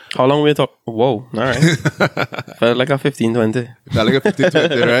 How long we talk? Whoa, all right. Felt like a 15-20. Felt like a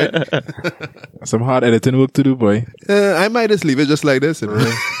 15-20, right? Some hard editing work to do, boy. I might just leave it just like this.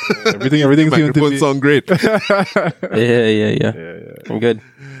 Everything's going to be... sound great. Yeah. I'm good.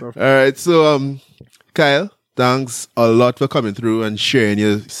 All right, so Kyle, thanks a lot for coming through and sharing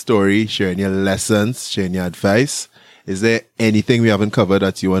your story, sharing your lessons, sharing your advice. Is there anything we haven't covered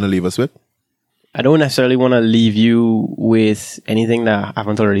that you want to leave us with? I don't necessarily want to leave you with anything that I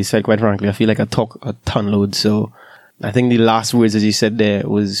haven't already said, quite frankly. I feel like I talk a ton load. So I think the last words, as you said there,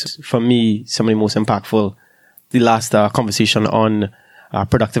 was, for me, some of the most impactful. The last conversation on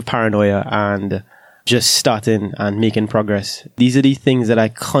productive paranoia and just starting and making progress. These are the things that I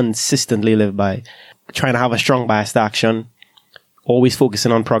consistently live by. Trying to have a strong bias to action, always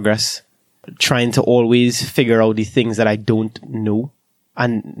focusing on progress, trying to always figure out the things that I don't know.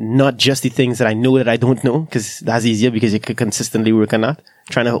 And not just the things that I know that I don't know, because that's easier because you can consistently work on that.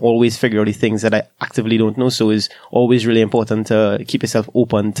 Trying to always figure out the things that I actively don't know. So it's always really important to keep yourself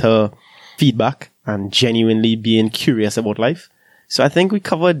open to feedback and genuinely being curious about life. So I think we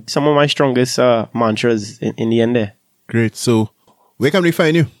covered some of my strongest mantras in the end there. Great. So where can we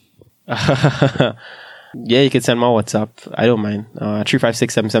find you? Yeah, you can send my WhatsApp. I don't mind.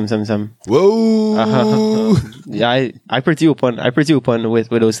 356-7777. Whoa! Yeah, I pretty open with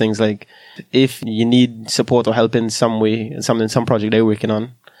those things. Like, if you need support or help in some way, some project they're working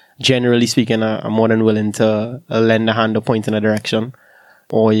on, generally speaking, I'm more than willing to lend a hand or point in a direction.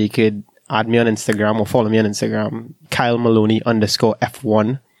 Or you could add me on Instagram or follow me on Instagram, Kyle Maloney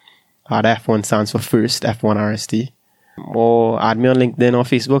 _F1. The F1 stands for first, F1 RST. Or add me on LinkedIn or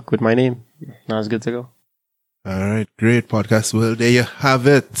Facebook with my name. That's good to go. All right, great. Podcast World, there you have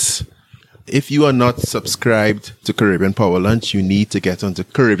it. If you are not subscribed to Caribbean Power Lunch, you need to get onto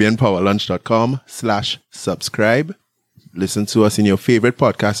caribbeanpowerlunch.com/subscribe. Listen to us in your favorite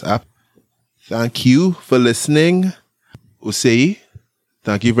podcast app. Thank you for listening. Usei,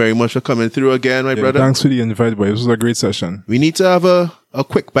 thank you very much for coming through again, my brother. Thanks for the invite, boy. This was a great session. We need to have a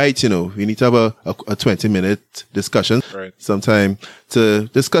quick bite, We need to have a 20-minute discussion sometime to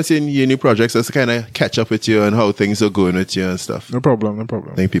discuss your new projects, just to kind of catch up with you and how things are going with you and stuff. No problem. I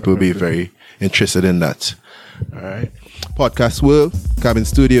think people will be very interested in that. All right. Podcast World, Cabin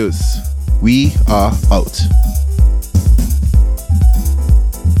Studios. We are out.